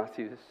 it's in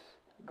Matthew's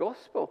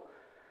Gospel.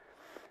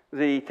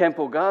 The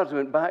temple guards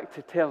went back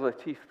to tell the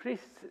chief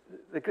priests,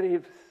 the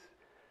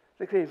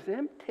grave's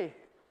empty.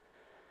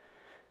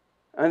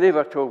 And they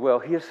were told, well,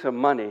 here's some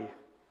money.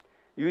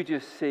 You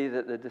just say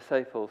that the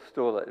disciples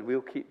stole it, and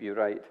we'll keep you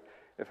right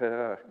if it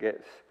ever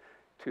gets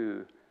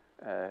to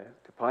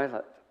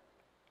Pilate.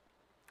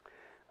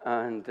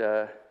 And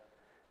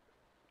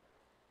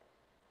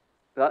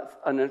that's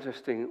an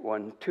interesting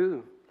one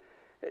too.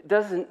 It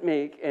doesn't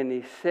make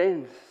any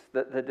sense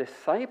that the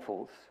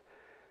disciples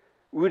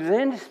would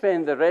then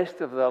spend the rest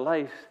of their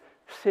lives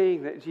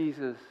saying that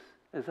Jesus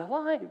is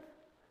alive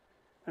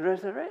and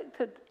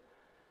resurrected.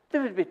 They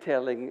would be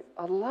telling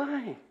a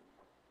lie.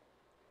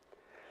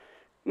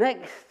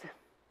 Next,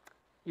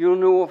 you'll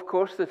know, of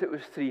course, that it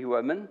was 3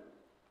 women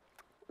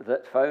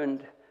that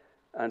found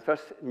and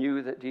first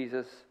knew that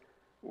Jesus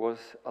was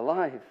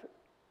alive.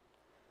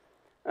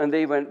 And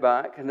they went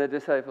back, and the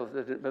disciples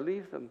didn't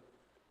believe them.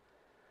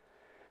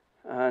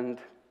 And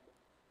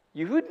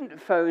you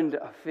wouldn't found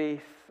a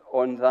faith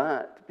on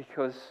that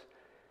because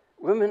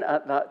women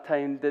at that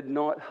time did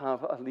not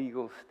have a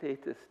legal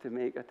status to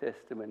make a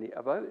testimony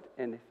about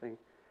anything.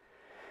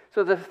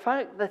 So the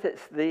fact that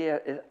it's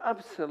there is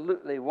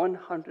absolutely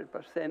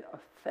 100%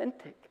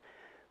 authentic,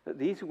 that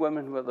these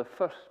women were the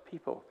first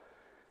people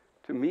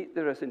to meet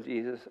the risen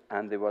Jesus,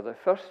 and they were the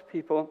first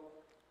people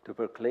to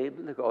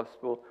proclaim the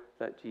gospel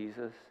that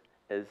Jesus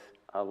is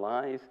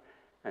alive,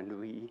 and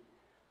we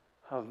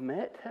have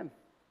met him.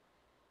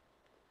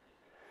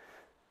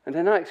 And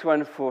in Acts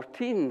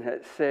 1:14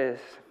 it says,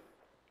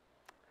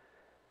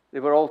 they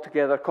were all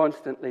together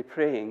constantly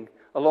praying,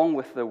 along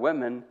with the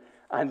women,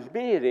 and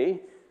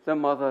Mary, the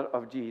mother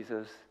of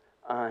Jesus,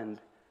 and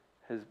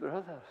his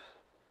brothers.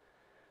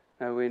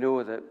 Now we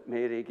know that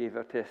Mary gave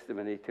her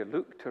testimony to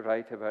Luke to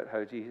write about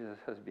how Jesus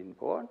has been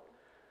born.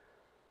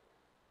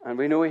 And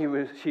we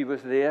know she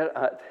was there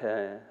at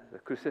the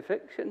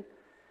crucifixion.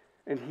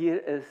 And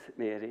here is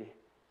Mary,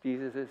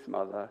 Jesus'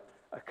 mother,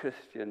 a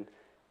Christian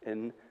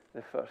in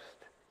the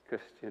first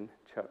Christian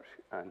church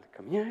and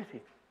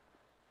community.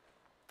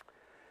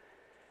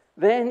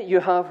 Then you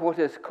have what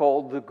is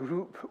called the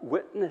group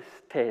witness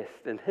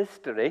test in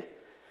history.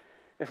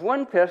 If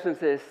one person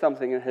says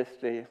something in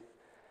history,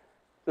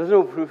 there's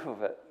no proof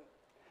of it.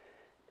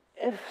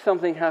 If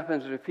something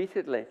happens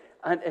repeatedly,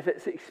 and if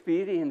it's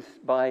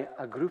experienced by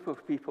a group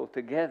of people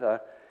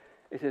together,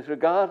 it is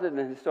regarded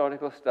in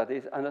historical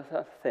studies as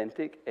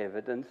authentic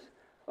evidence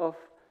of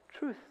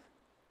truth.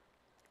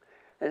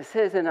 It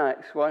says in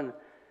Acts 1,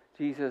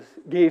 Jesus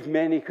gave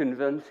many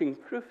convincing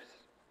proofs.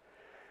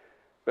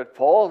 But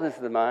Paul is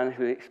the man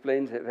who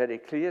explains it very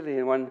clearly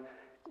in 1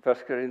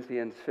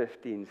 Corinthians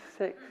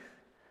 15:6.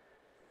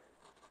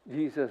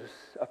 Jesus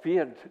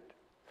appeared,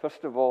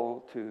 first of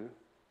all, to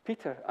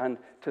Peter and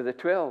to the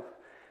 12.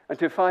 and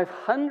to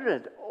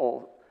 500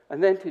 all,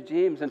 and then to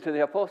James and to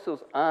the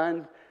apostles,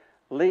 and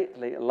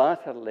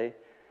latterly,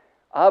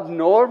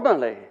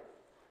 abnormally,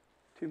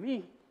 to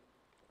me.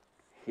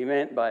 He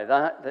meant by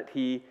that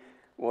he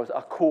was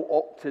a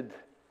co-opted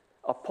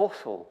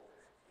apostle.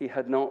 He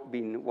had not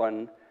been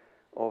one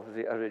of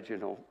the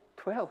original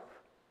 12.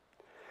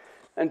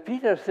 And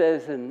Peter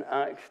says in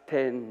Acts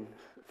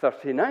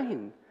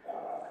 10:39,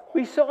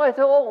 we saw it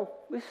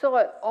all. We saw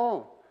it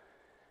all.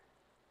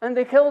 And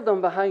they killed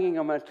him by hanging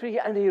him on a tree,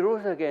 and he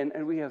rose again,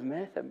 and we have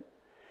met him.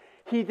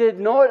 He did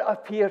not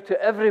appear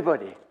to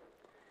everybody.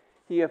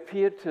 He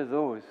appeared to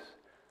those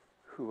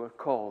who were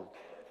called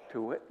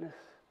to witness.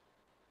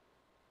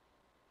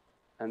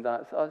 And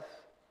that's us.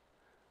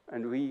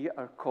 And we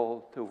are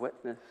called to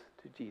witness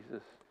to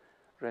Jesus'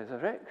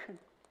 resurrection.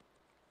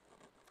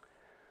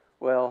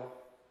 Well,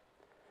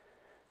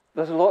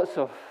 there's lots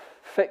of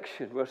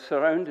fiction. We're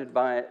surrounded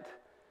by it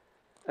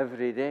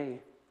every day.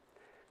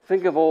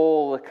 Think of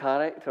all the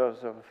characters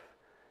of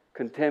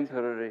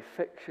contemporary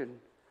fiction.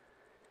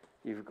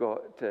 You've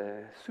got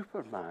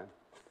Superman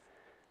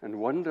and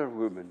Wonder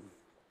Woman,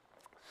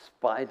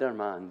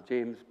 Spider-Man,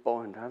 James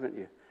Bond, haven't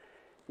you?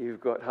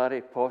 You've got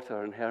Harry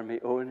Potter and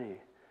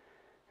Hermione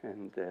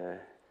and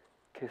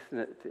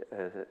Kismet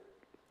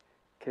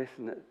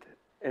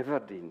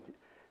Everdeen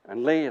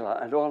and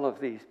Layla and all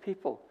of these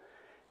people.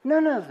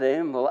 None of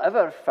them will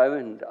ever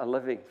found a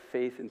living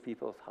faith in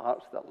people's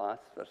hearts that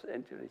lasts for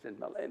centuries and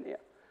millennia.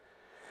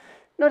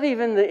 Not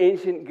even the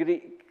ancient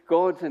Greek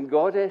gods and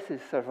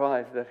goddesses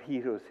survived their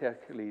heroes,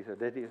 Hercules,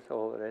 Odysseus,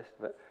 all the rest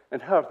of it,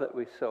 and her that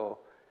we saw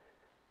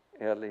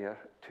earlier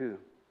too.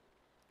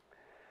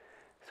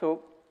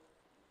 So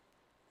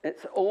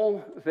it's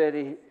all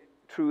very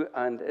true,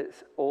 and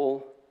it's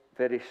all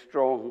very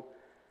strong,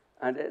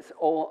 and it's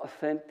all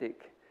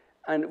authentic.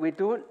 And we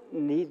don't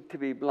need to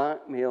be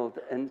blackmailed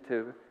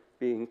into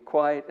being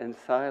quiet and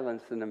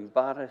silent and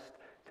embarrassed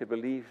to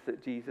believe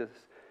that Jesus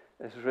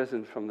is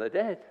risen from the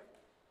dead.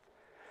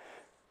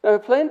 Now,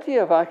 plenty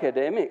of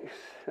academics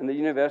and the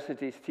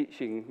university's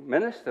teaching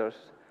ministers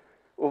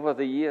over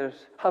the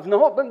years have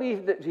not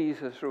believed that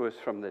Jesus rose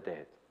from the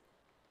dead.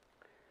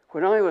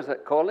 When I was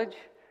at college,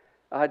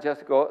 I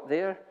just got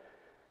there,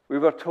 we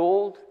were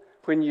told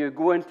when you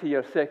go into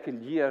your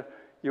second year,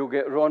 you'll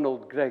get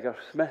Ronald Gregor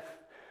Smith,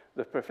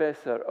 the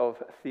professor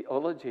of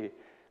theology,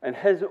 and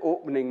his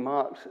opening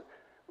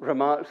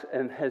remarks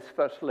in his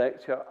first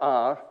lecture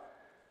are,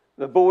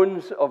 the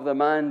bones of the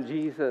man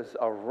Jesus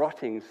are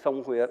rotting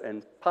somewhere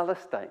in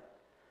Palestine.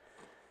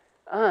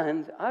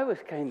 And I was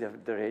kind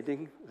of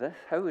dreading this.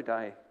 How would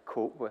I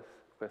cope with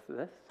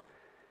this?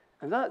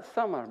 And that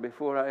summer,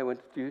 before I was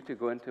due to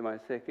go into my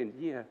second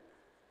year,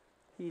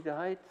 he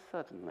died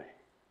suddenly.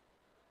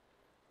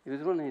 He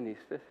was only in his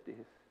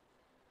 50s.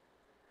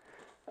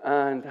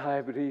 And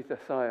I breathed a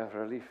sigh of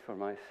relief for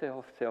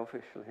myself,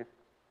 selfishly,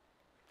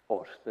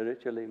 or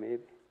spiritually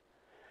maybe.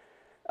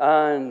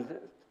 And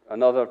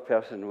another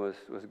person was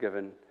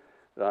given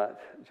that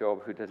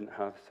job who didn't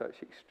have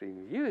such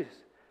extreme views.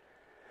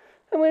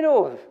 And we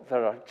know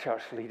there are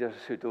church leaders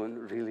who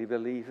don't really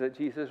believe that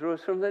Jesus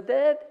rose from the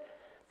dead.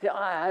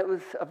 It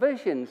was a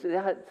vision. They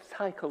had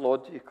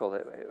psychological,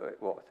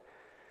 it was.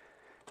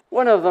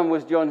 One of them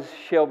was John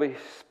Shelby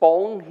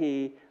Spong.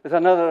 He was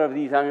another of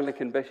these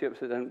Anglican bishops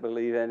who didn't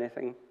believe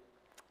anything.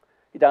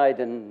 He died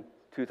in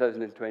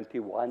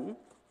 2021.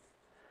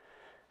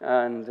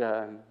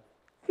 And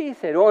he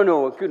said, oh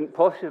no, it couldn't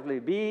possibly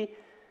be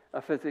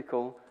a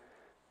physical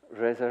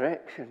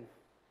resurrection.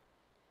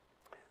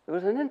 There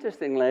was an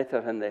interesting letter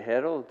in the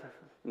Herald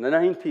on the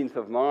 19th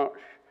of March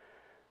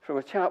from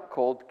a chap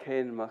called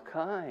Ken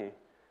Mackay.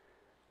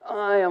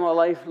 I am a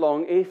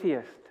lifelong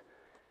atheist,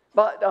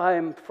 but I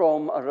am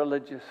from a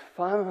religious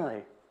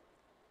family.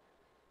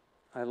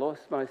 I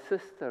lost my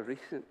sister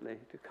recently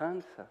to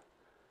cancer,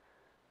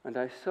 and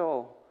I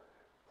saw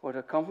what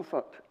a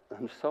comfort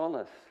and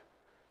solace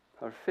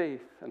her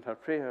faith and her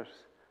prayers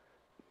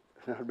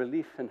and her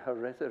belief in her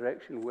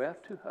resurrection were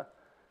to her.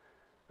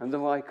 And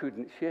though I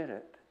couldn't share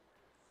it,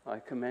 I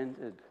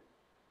commended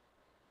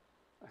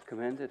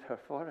her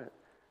for it.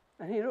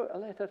 And he wrote a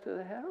letter to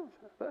the Herald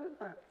about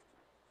that.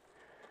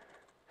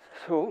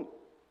 So,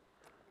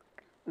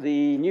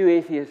 the new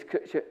atheist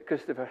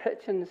Christopher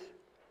Hitchens,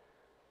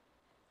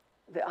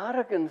 the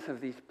arrogance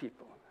of these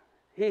people.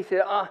 He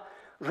said,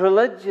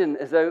 religion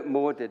is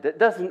outmoded. It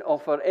doesn't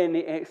offer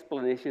any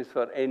explanations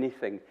for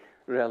anything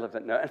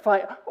relevant now. In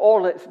fact,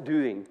 all it's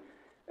doing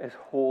is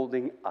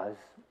holding us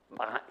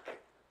back.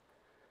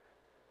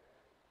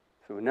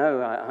 So now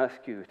I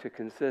ask you to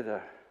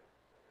consider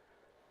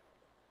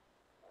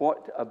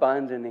what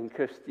abandoning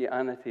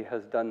Christianity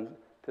has done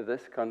to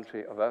this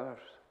country of ours.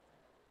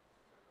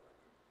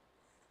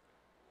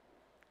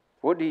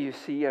 What do you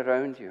see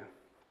around you?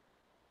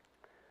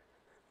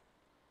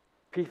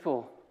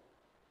 People,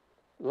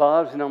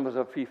 large numbers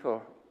of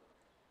people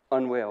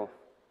unwell.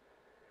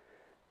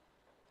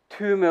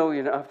 2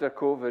 million after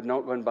COVID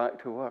not going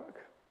back to work.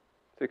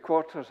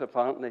 3/4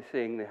 apparently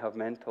saying they have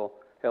mental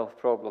health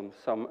problems.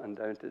 Some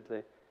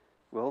undoubtedly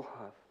will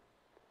have.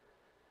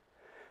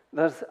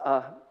 There's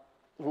a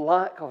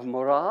lack of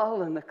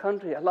morale in the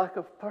country, a lack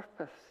of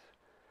purpose.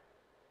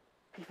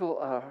 People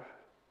are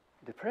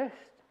depressed,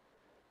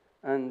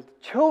 and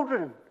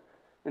children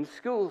in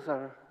schools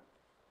are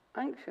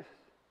anxious.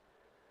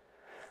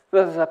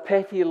 There's a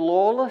petty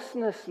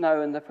lawlessness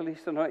now, and the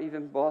police are not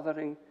even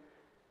bothering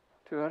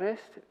to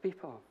arrest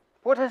people.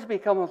 What has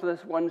become of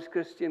this once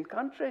Christian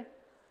country?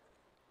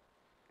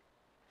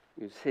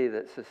 You'd say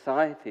that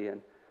society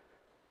and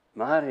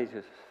marriage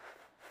has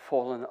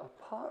fallen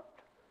apart.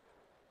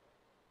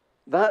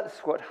 That's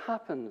what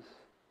happens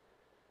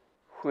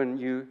when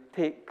you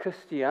take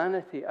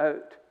Christianity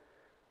out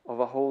of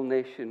a whole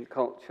nation,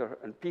 culture,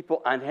 and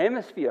people and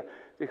hemisphere,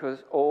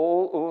 because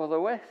all over the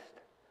West.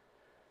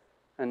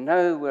 And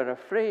now we're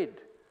afraid,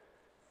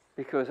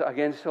 because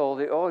against all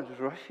the odds,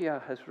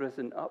 Russia has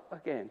risen up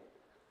again.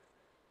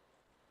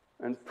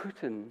 And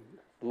Putin,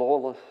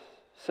 lawless,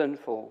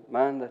 sinful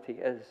man that he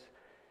is,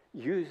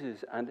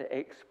 uses and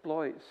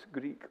exploits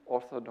Greek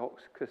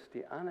Orthodox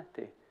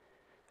Christianity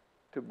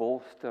to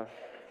bolster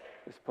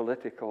his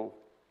political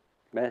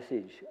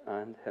message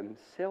and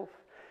himself.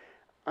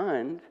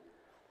 And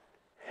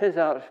his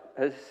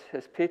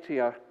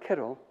patriarch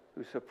Kirill,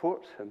 who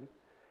supports him,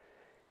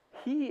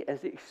 he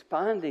is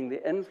expanding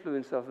the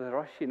influence of the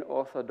Russian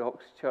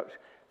Orthodox Church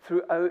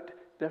throughout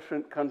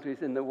different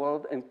countries in the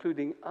world,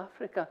 including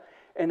Africa,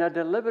 in a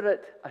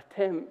deliberate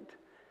attempt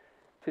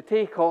to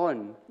take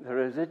on the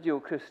residual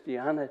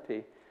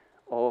Christianity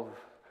of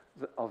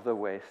the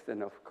West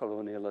and of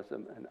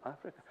colonialism in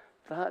Africa.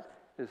 That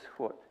is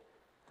what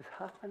is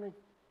happening.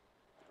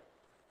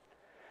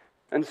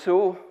 And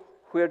so,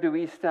 where do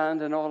we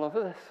stand in all of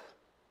this?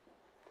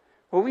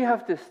 Well, we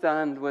have to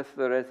stand with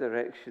the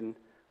resurrection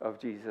of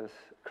Jesus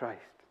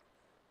Christ.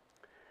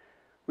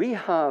 We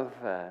have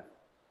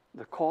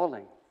the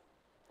calling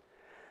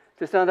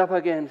to stand up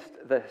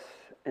against this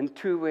in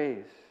two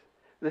ways.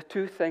 The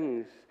two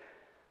things,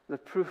 the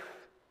proof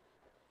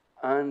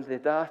and the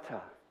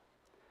data.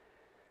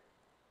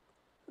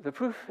 The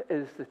proof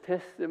is the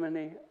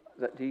testimony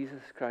that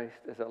Jesus Christ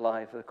is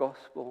alive, the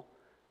gospel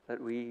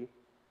that we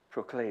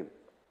proclaim.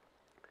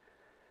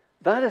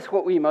 That is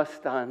what we must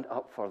stand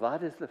up for.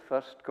 That is the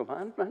first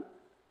commandment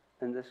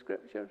in the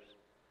Scriptures.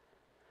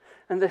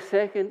 And the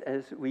second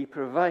is we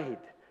provide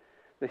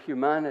the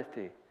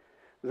humanity,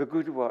 the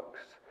good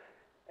works,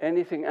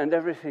 anything and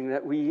everything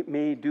that we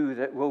may do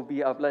that will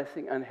be a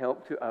blessing and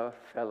help to our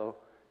fellow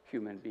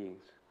human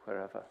beings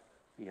wherever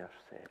we are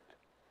set.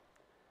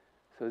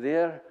 So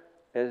there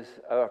is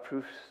our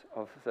proofs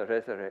of the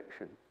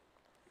resurrection.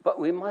 But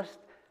we must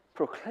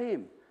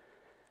proclaim,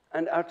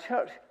 and our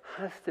church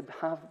has to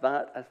have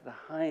that as the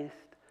highest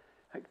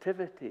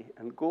activity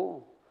and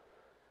goal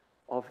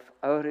of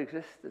our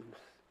existence.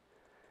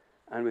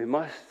 And we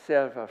must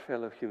serve our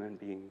fellow human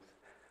beings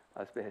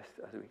as best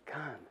as we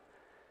can.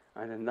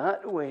 And in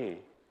that way,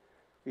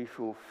 we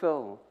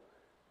fulfill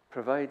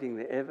providing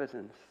the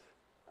evidence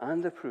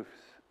and the proofs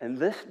in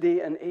this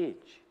day and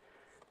age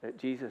that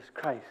Jesus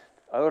Christ,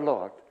 our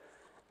Lord,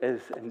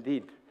 is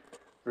indeed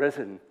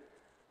risen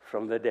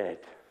from the dead.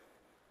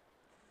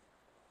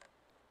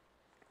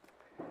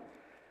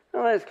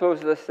 Now let's close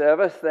this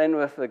service then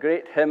with the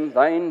great hymn,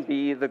 Thine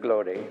Be the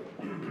Glory.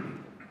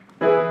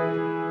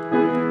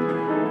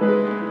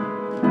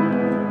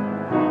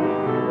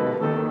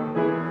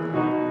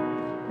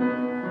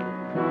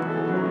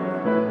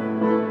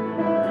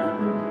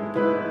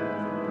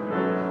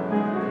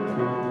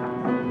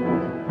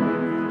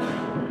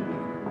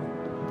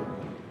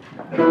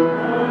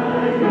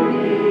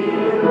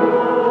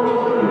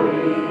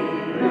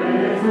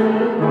 Jesus,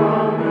 risen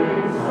from the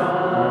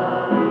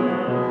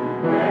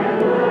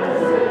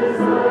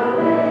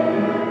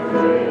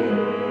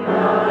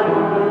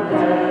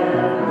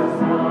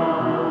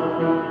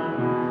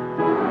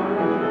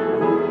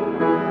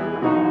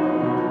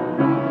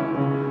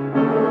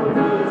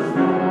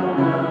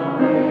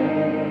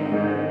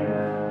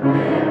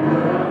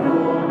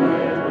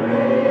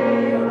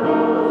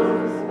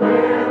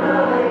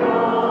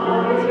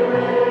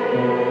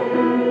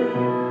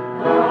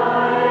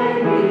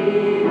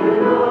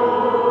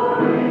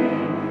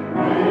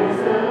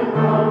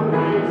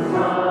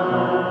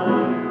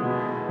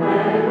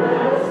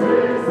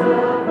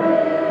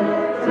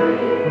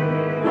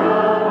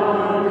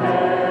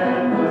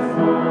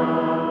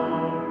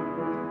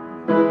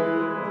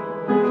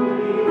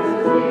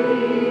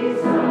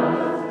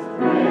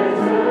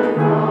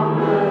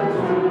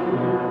tomb.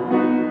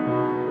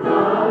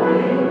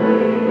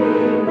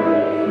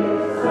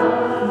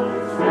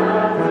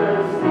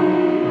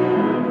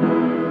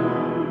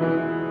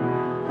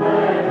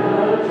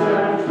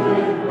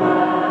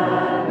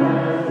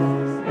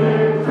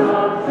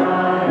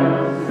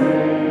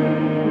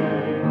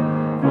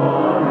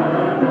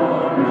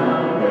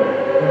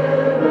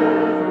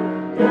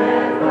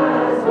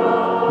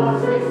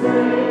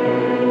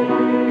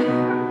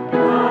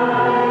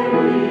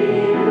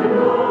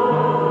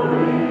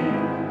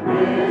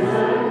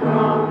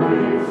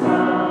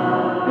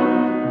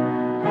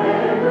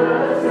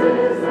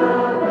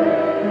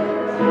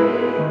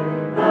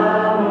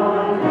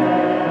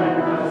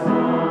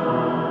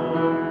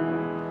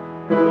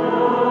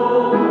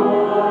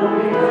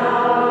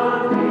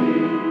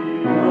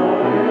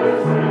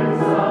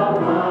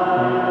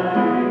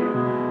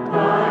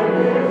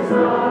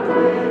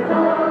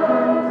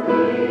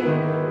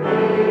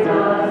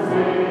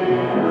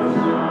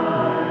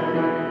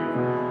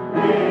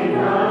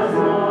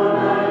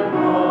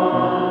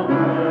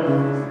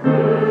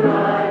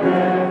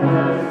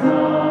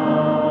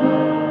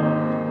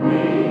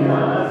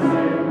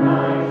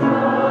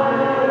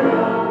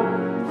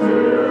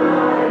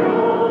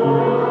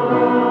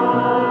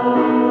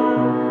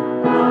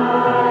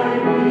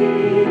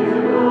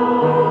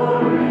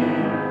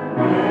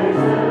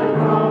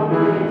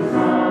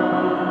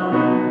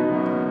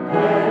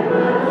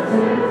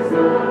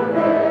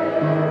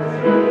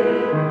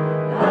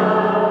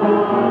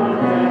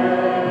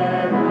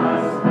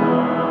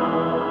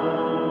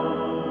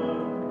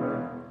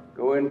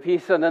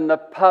 peace and in the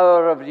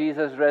power of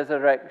Jesus'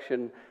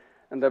 resurrection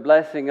and the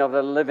blessing of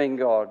the living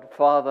God,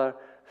 Father,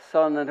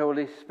 Son, and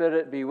Holy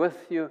Spirit be with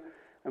you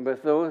and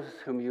with those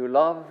whom you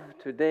love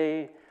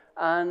today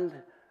and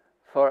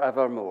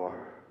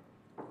forevermore.